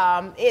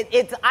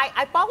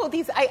 I follow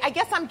these. I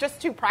guess I'm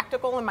just too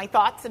practical in my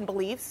thoughts and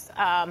beliefs.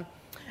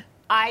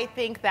 I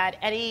think that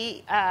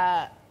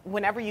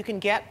whenever you can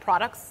get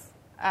products,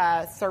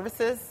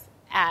 services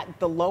at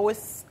the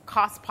lowest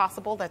cost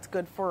possible, that's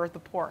good for the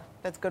poor.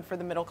 That's good for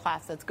the middle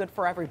class. That's good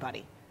for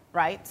everybody,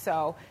 right?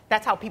 So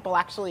that's how people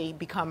actually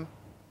become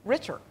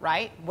richer,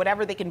 right?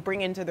 Whatever they can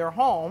bring into their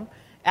home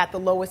at the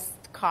lowest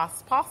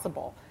cost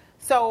possible.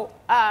 So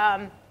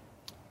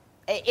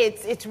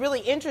it's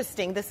really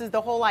interesting. This is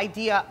the whole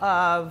idea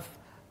of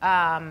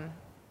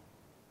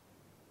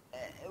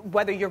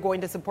whether you're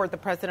going to support the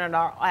president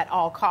at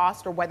all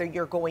costs or whether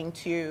you're going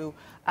to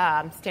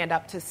stand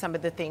up to some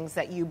of the things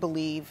that you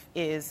believe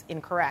is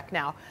incorrect.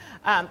 Now,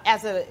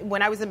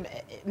 when I was a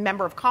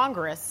member of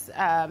Congress,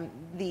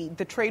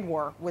 the trade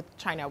war with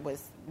China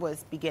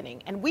was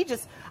beginning, and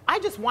I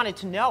just wanted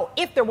to know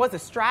if there was a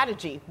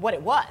strategy, what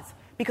it was,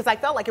 because I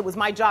felt like it was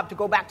my job to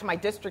go back to my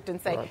district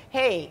and say,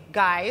 hey,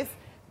 guys,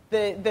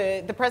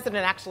 the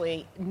president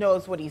actually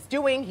knows what he's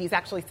doing. He's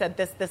actually said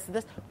this.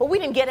 But we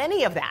didn't get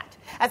any of that.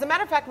 As a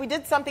matter of fact, we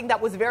did something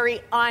that was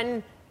very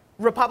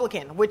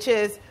un-Republican, which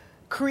is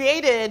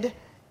created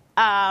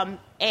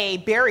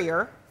a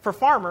barrier for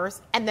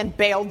farmers and then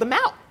bailed them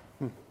out.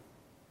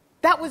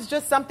 That was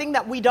just something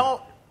that we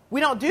don't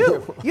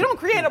do. You don't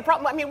create a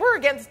problem. I mean, we're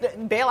against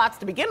bailouts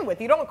to begin with.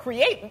 You don't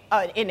create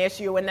an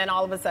issue and then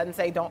all of a sudden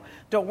say,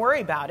 don't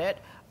worry about it.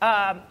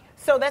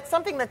 So that's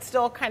something that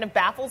still kind of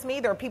baffles me.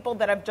 There are people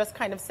that have just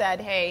kind of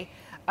said, "Hey,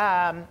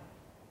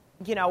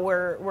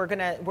 we're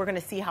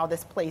gonna see how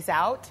this plays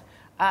out,"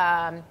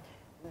 and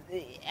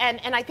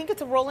I think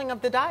it's a rolling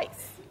of the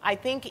dice. I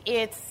think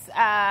it's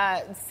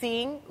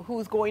seeing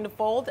who's going to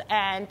fold,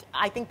 and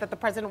I think that the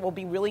president will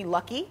be really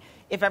lucky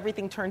if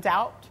everything turns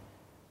out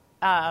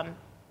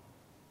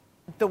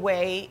the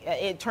way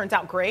it turns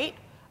out great.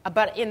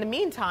 But in the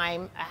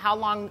meantime, how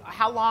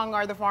long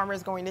are the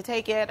farmers going to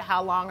take it?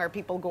 How long are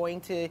people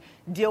going to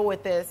deal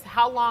with this?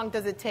 How long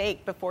does it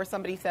take before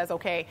somebody says,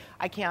 okay,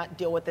 I can't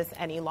deal with this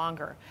any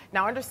longer?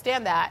 Now,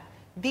 understand that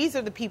these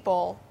are the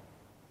people,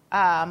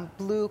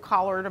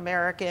 blue-collared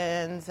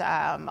Americans,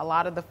 a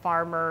lot of the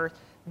farmers,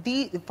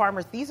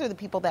 these are the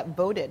people that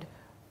voted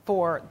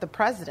for the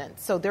president.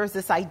 So there's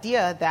this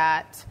idea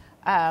that,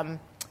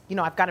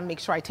 I've got to make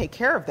sure I take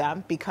care of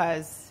them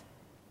because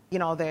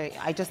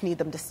I just need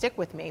them to stick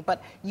with me.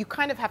 But you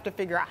kind of have to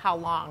figure out how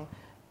long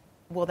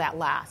will that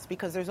last,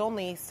 because there's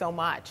only so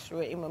much.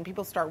 When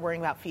people start worrying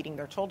about feeding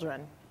their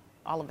children,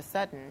 all of a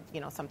sudden,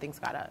 something's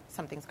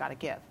got to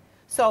give.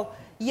 So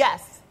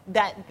yes,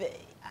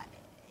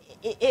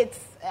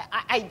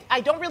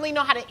 I don't really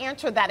know how to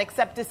answer that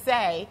except to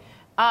say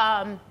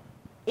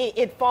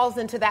it falls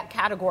into that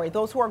category.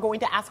 Those who are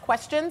going to ask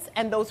questions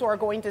and those who are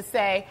going to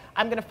say,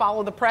 I'm going to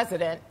follow the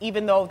president,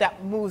 even though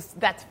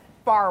that's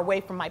far away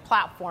from my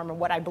platform and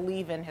what I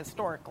believe in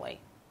historically.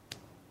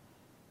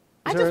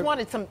 I just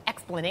wanted some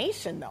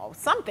explanation, though,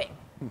 something.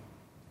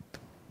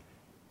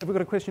 Have we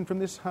got a question from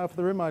this half of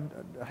the room? I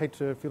hate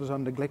to feel as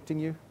I'm neglecting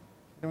you.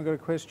 Anyone got a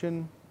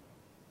question?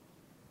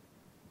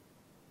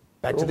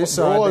 Back to this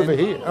side. All over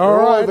here. All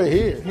right. Over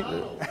here.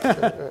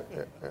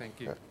 Thank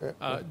you.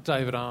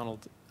 David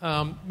Arnold.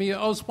 Mia,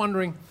 I was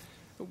wondering,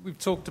 we've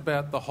talked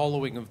about the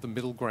hollowing of the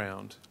middle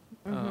ground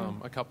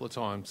a couple of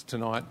times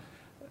tonight.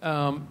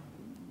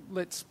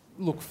 Let's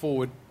look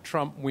forward.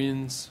 Trump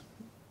wins.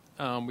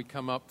 We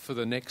come up for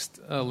the next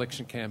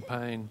election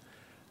campaign.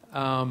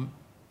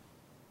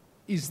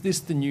 Is this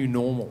the new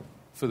normal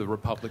for the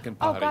Republican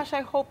Party? Oh, gosh,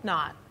 I hope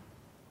not.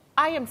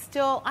 I am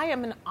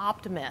an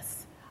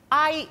optimist.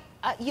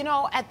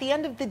 At the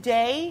end of the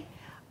day,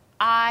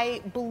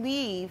 I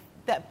believe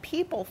that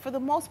people, for the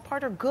most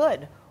part, are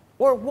good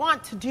or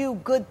want to do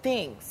good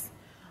things.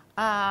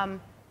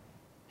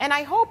 And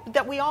I hope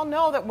that we all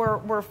know that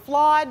we're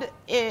flawed.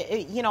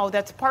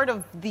 That's part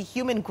of the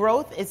human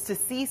growth, is to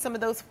see some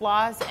of those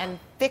flaws and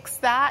fix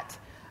that.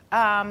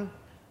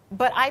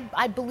 But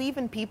I believe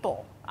in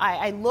people.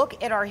 I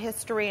look at our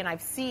history and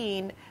I've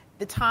seen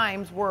the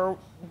times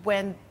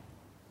when,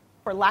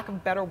 for lack of a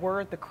better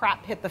word, the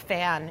crap hit the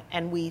fan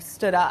and we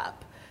stood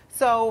up.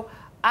 So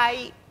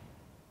I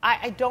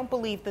don't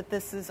believe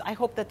that I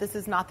hope that this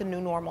is not the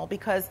new normal,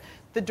 because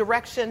the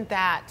direction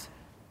that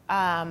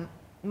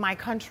my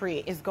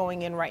country is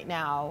going in right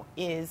now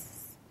is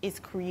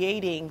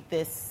creating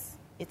this.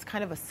 It's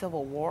kind of a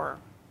civil war.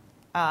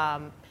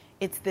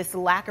 It's this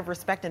lack of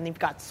respect, and you've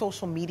got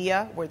social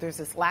media where there's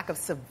this lack of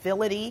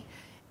civility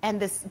and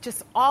this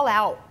just all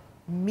out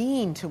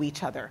mean to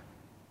each other.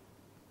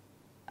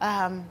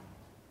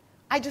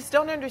 I just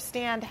don't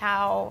understand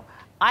how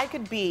I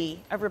could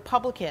be a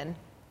Republican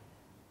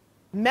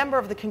member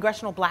of the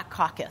Congressional Black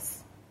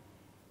Caucus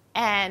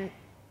and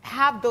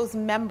have those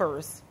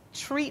members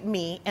treat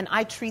me and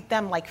I treat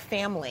them like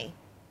family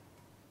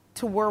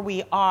to where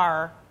we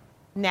are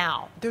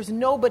now. There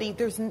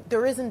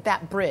isn't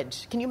that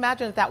bridge. Can you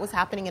imagine if that was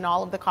happening in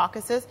all of the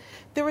caucuses?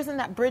 There isn't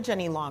that bridge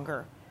any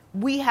longer.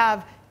 We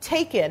have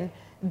taken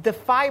the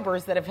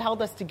fibers that have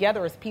held us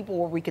together as people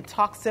where we could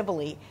talk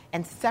civilly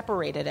and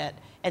separated it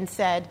and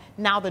said,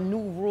 now the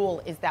new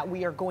rule is that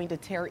we are going to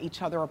tear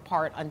each other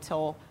apart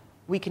until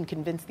we can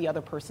convince the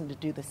other person to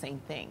do the same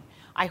thing.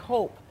 I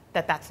hope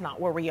that that's not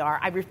where we are.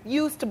 I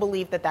refuse to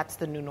believe that that's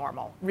the new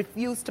normal.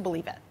 Refuse to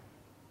believe it.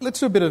 Let's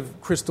do a bit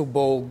of crystal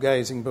ball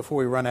gazing before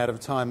we run out of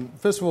time.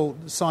 First of all,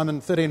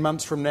 Simon, 13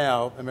 months from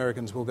now,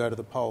 Americans will go to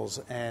the polls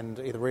and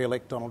either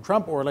re-elect Donald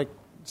Trump or elect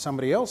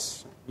somebody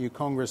else, new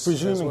Congress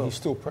Presuming as well. he's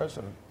still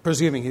president.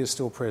 Presuming he's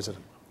still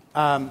president.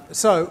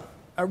 So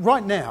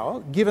right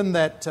now, given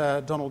that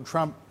Donald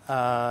Trump,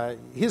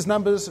 his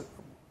numbers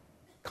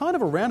kind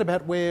of around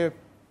about where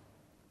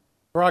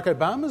Barack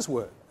Obama's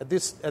were at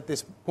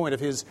this point of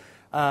his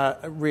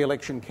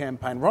re-election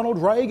campaign.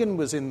 Ronald Reagan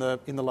was in the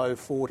low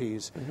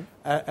 40s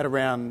at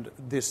around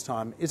this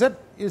time. Is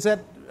that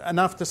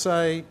enough to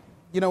say,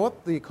 you know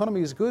what, the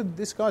economy is good,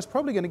 this guy's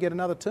probably going to get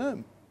another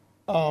term?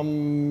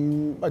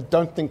 I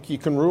don't think you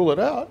can rule it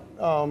out.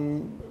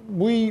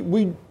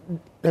 We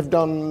have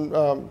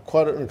done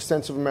quite an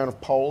extensive amount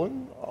of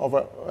polling of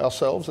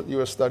ourselves at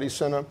the US Studies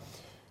Centre.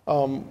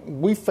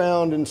 We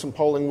found in some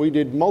polling we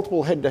did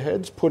multiple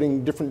head-to-heads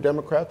putting different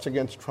Democrats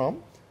against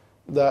Trump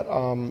that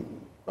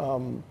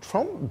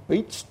Trump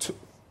beats,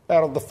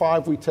 out of the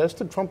 5 we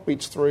tested, Trump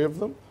beats 3 of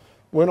them.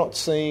 We're not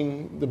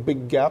seeing the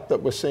big gap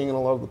that we're seeing in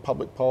a lot of the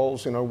public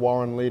polls,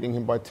 Warren leading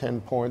him by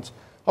 10 points.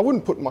 I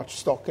wouldn't put much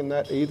stock in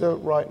that either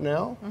right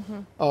now.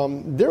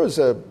 There is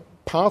a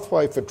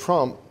pathway for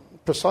Trump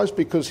precisely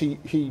because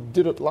he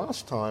did it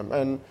last time.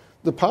 And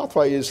the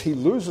pathway is he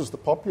loses the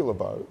popular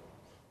vote,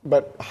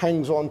 but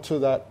hangs on to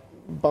that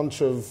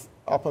bunch of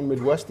upper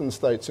Midwestern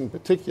states in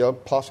particular,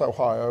 plus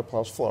Ohio,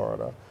 plus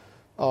Florida,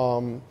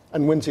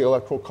 and wins the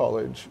Electoral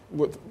College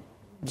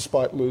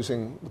despite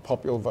losing the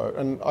popular vote.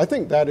 And I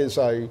think that is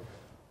a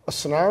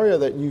scenario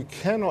that you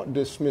cannot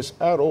dismiss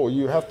at all.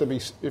 You have to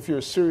be, if you're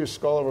a serious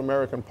scholar of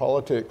American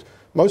politics,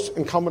 most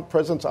incumbent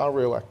presidents are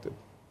re-elected.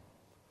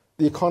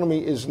 The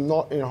economy is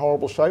not in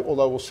horrible shape,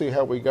 although we'll see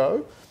how we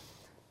go.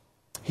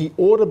 He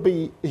ought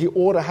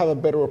to have a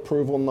better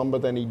approval number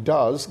than he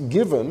does,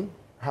 given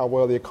how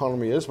well the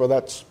economy is. Well,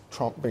 that's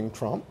Trump being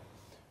Trump.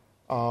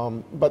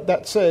 But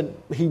that said,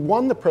 he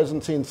won the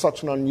presidency in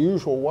such an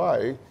unusual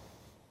way.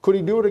 Could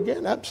he do it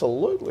again?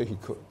 Absolutely, he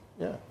could.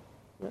 Yeah.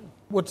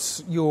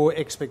 What's your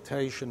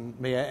expectation,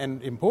 Mia?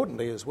 And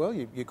importantly as well,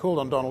 you called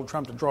on Donald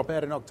Trump to drop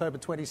out in October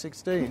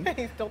 2016.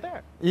 He's still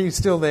there. He's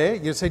still there.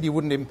 You said you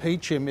wouldn't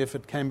impeach him if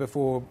it came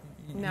before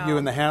you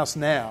in the House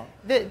now.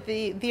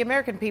 The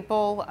American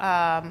people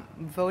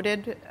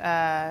voted,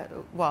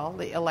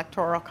 the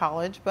Electoral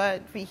College,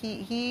 but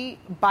he,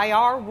 by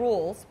our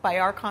rules, by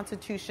our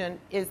Constitution,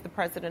 is the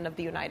President of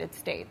the United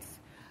States.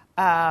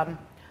 I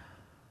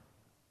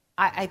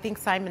think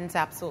Simon's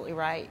absolutely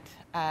right.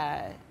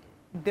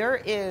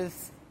 There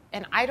is,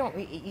 and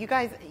you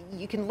guys,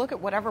 you can look at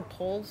whatever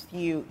polls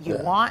you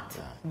want.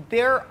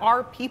 There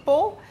are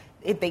people,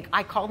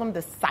 I call them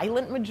the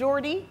silent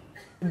majority,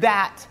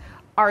 that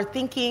are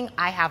thinking,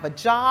 I have a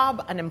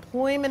job,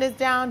 unemployment is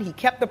down, he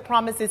kept the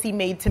promises he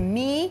made to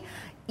me.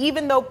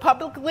 Even though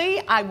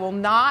publicly I will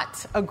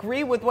not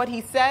agree with what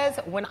he says,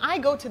 when I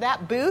go to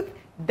that booth,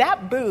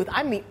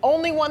 I'm the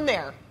only one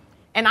there.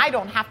 And I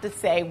don't have to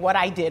say what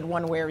I did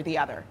one way or the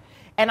other.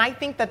 And I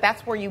think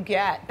that's where you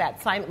get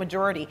that silent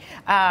majority.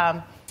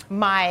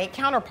 My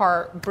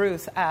counterpart,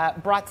 Bruce,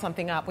 brought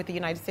something up with the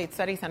United States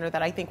Study Center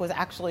that I think was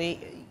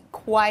actually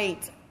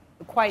quite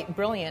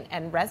brilliant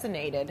and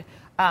resonated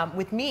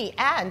with me.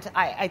 And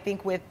I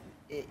think with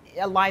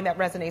a line that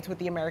resonates with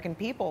the American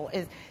people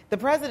is the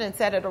president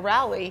said at a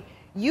rally,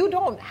 you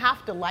don't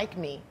have to like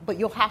me, but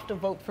you'll have to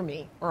vote for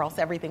me or else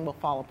everything will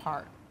fall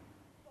apart.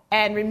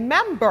 And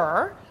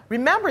remember,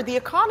 the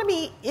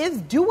economy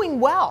is doing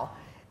well.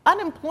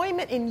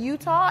 Unemployment in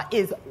Utah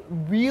is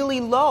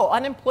really low.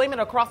 Unemployment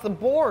across the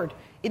board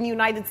in the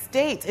United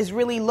States is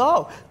really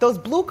low. Those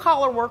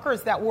blue-collar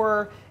workers that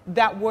were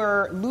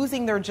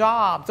losing their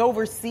jobs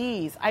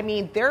overseas, I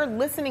mean, they're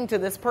listening to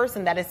this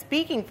person that is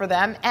speaking for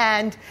them.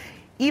 And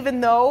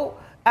even though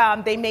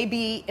they may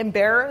be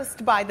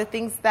embarrassed by the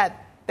things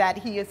that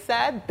he has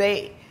said,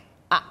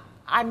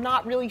 I'm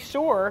not really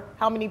sure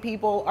how many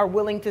people are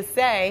willing to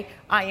say,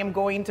 I am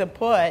going to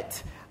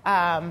put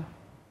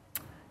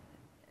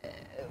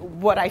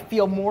what I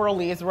feel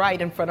morally is right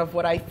in front of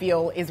what I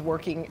feel is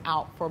working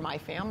out for my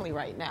family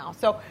right now.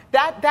 So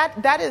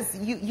that is,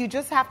 you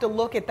just have to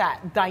look at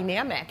that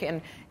dynamic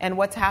and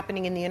what's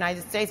happening in the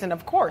United States. And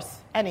of course,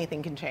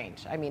 anything can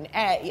change. I mean,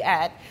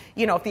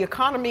 if the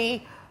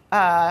economy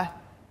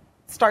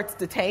starts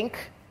to tank,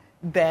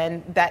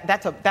 then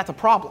that's a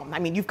problem. I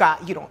mean, he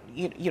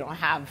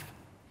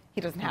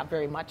doesn't have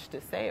very much to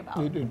say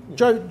about it.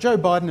 Joe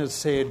Biden has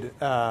said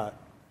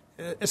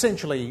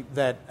essentially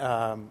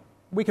that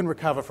we can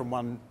recover from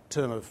one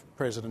term of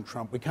President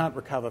Trump. We can't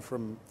recover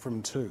from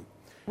 2.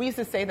 We used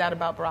to say that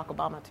about Barack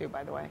Obama too,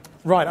 by the way.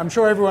 Right, I'm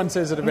sure everyone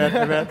says it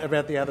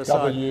about the other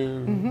side.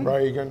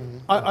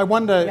 Reagan. I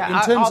wonder,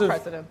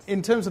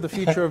 in terms of the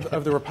future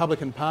of the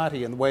Republican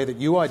Party and the way that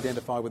you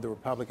identify with the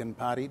Republican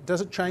Party,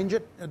 does it change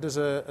it? Does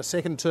a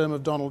second term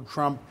of Donald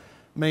Trump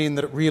mean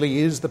that it really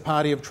is the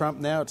party of Trump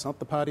now? It's not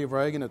the party of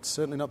Reagan. It's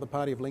certainly not the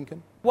party of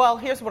Lincoln. Well,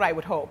 here's what I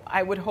would hope.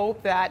 I would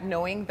hope that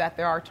knowing that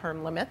there are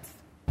term limits,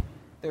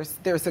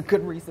 there's a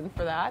good reason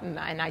for that, and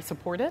I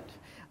support it.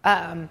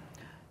 I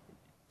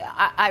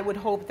would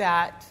hope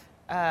that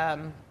a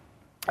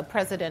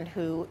president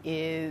who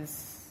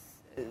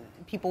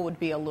people would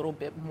be a little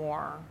bit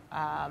more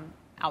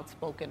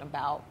outspoken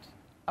about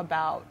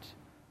about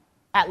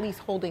at least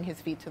holding his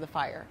feet to the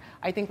fire.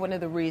 I think one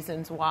of the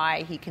reasons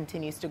why he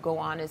continues to go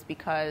on is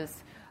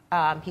because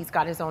he's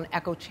got his own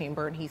echo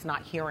chamber and he's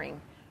not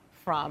hearing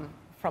from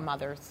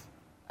others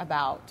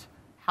about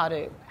how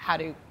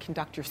to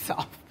conduct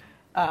yourself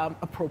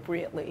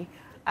appropriately.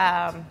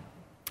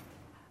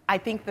 I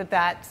think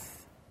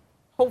that's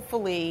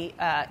hopefully,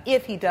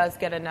 if he does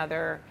get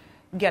another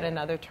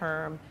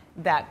term,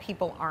 that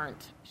people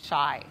aren't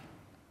shy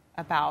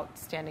about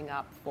standing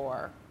up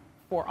for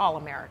all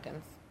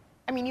Americans.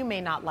 I mean, you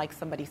may not like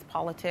somebody's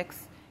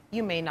politics,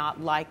 you may not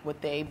like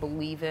what they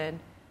believe in,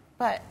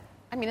 but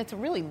I mean, it's a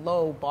really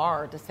low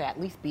bar to say at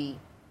least be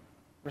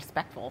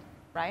respectful,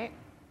 right?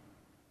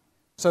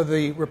 So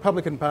the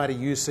Republican Party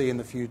you see in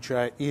the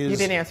future is... You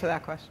didn't answer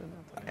that question.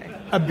 That's okay.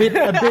 a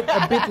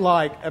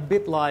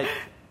bit like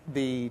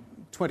the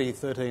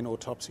 2013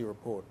 autopsy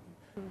report.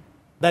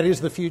 That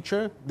is the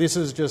future. This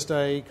is just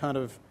a kind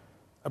of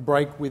a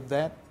break with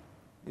that.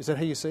 Is that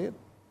how you see it?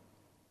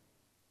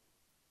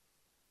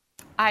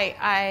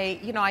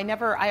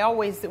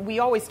 We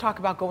always talk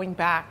about going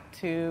back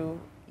to,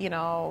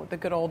 the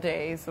good old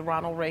days, the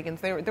Ronald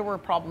Reagans. There were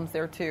problems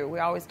there too. We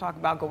always talk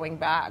about going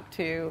back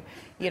to,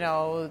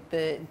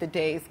 the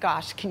days.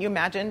 Gosh, can you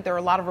imagine? There are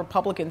a lot of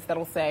Republicans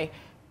that'll say,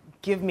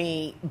 "Give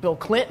me Bill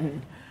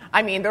Clinton."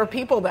 I mean, there are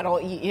people that'll,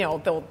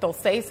 they'll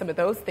say some of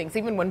those things.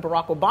 Even when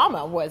Barack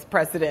Obama was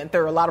president,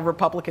 there were a lot of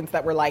Republicans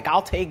that were like,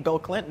 "I'll take Bill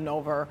Clinton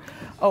over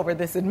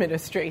this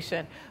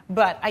administration."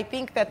 But I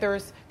think that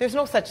there's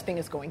no such thing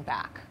as going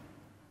back.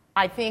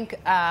 I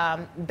think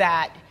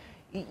that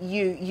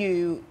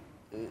you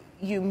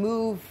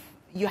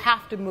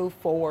have to move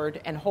forward,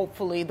 and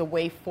hopefully the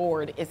way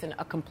forward isn't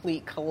a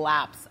complete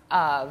collapse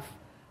of,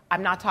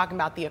 I'm not talking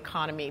about the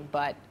economy,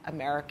 but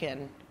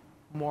American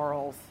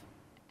morals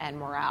and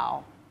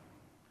morale.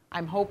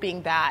 I'm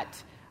hoping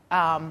that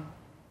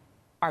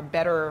our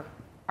better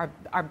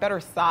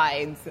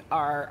sides,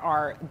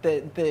 are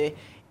the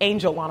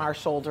angel on our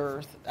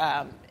shoulders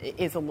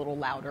is a little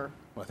louder.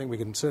 Well, I think we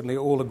can certainly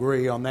all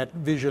agree on that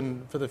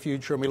vision for the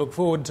future, and we look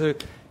forward to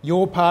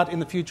your part in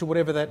the future,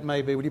 whatever that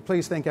may be. Would you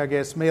please thank our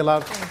guests, Mia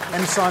Love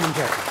and Simon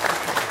Catlett.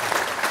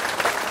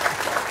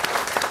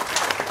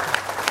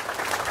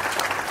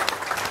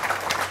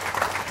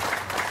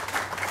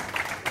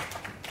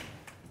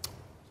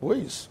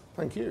 Louise,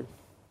 thank you.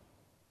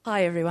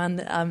 Hi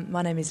everyone,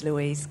 my name is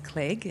Louise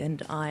Clegg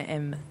and I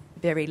am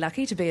very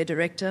lucky to be a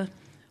director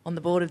on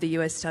the board of the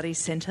US Studies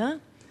Centre.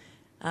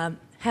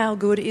 How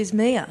good is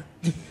Mia?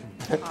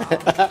 I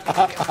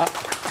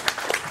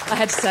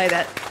had to say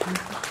that.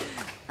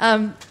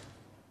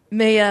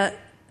 Mia,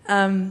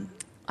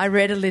 I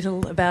read a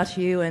little about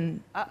you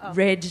and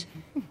read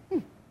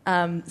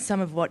some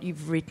of what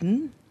you've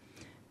written,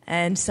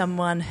 and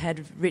someone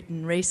had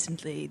written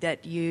recently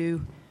that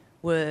you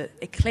were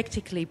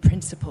eclectically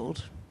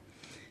principled.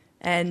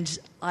 And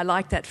I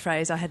like that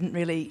phrase. I hadn't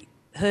really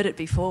heard it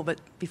before,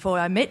 but before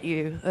I met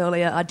you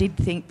earlier, I did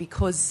think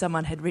because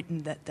someone had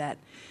written that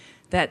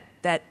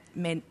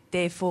meant,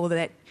 therefore,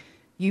 that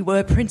you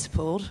were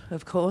principled,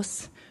 of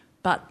course,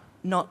 but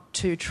not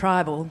too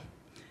tribal,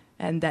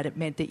 and that it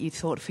meant that you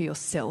thought for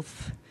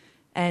yourself.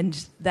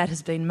 And that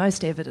has been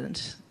most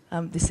evident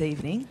this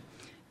evening.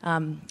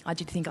 I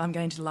did think, I'm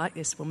going to like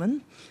this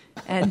woman.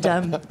 And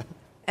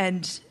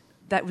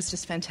that was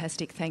just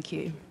fantastic. Thank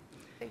you.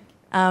 Thank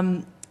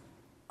you.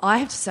 I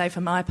have to say,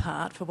 for my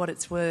part, for what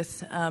it's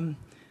worth,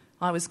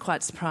 I was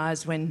quite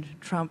surprised when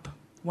Trump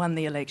won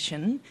the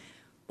election,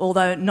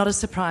 although not as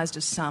surprised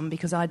as some,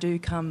 because I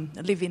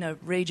live in a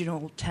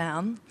regional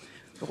town,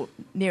 or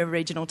near a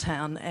regional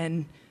town,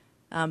 and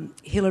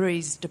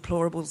Hillary's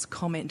deplorables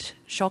comment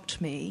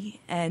shocked me,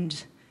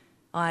 and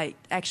I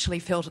actually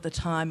felt at the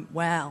time,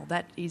 wow,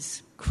 that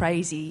is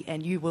crazy,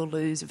 and you will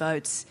lose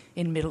votes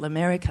in Middle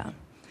America.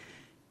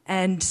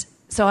 And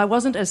so I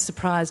wasn't as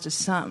surprised as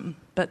some,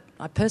 but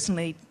I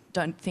personally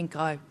don't think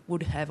I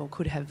would have or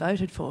could have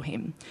voted for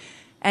him.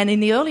 And in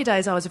the early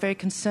days, I was very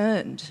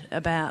concerned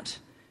about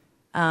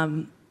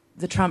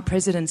the Trump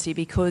presidency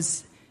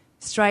because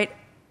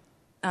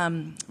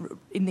in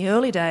the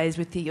early days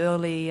with the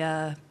early...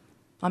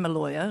 I'm a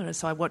lawyer,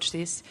 so I watched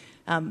this,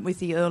 with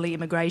the early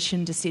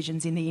immigration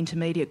decisions in the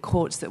intermediate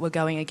courts that were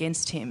going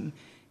against him.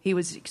 He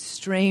was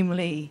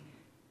extremely...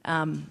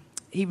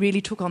 he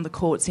really took on the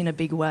courts in a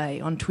big way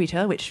on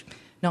Twitter, which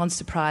no one's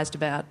surprised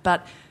about.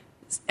 But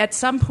at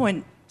some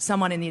point,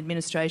 someone in the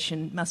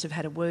administration must have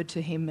had a word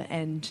to him,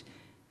 and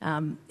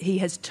he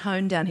has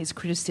toned down his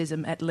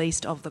criticism, at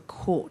least of the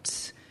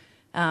courts.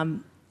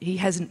 He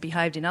hasn't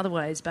behaved in other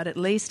ways, but at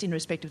least in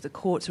respect of the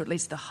courts, or at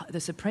least the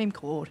Supreme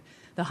Court,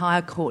 the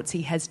higher courts,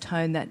 he has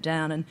toned that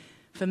down. And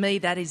for me,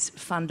 that is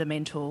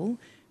fundamental,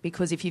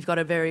 because if you've got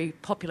a very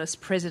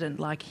populist president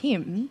like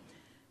him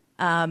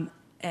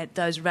at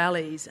those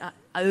rallies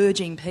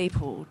urging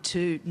people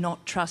to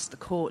not trust the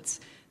courts,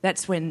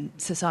 that's when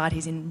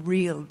society's in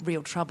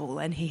real trouble,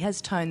 and he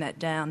has toned that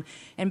down.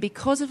 And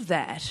because of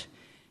that,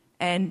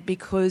 and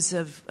because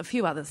of a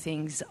few other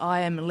things,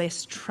 I am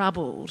less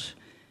troubled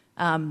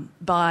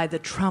by the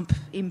Trump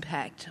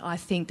impact, I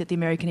think that the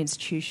American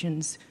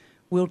institutions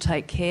will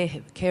take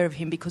care of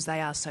him because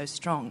they are so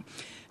strong.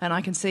 And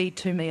I can see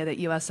too, Mia, that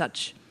you are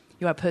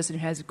a person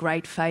who has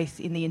great faith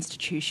in the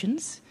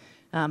institutions,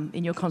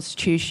 in your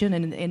constitution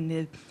and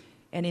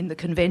in the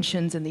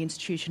conventions and the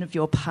institution of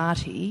your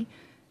party,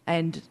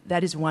 and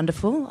that is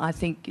wonderful. I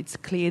think it's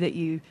clear that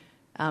you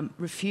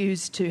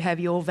refuse to have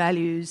your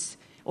values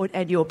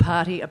and your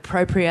party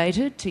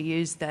appropriated, to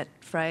use that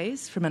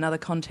phrase from another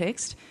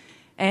context.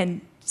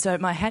 And so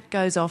my hat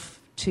goes off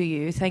to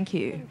you. Thank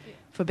you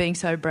for being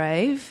so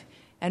brave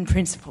and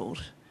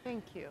principled.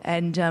 Thank you.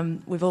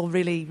 And we've all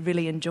really,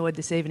 really enjoyed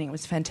this evening. It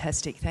was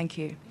fantastic. Thank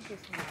you. Thank you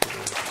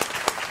so much.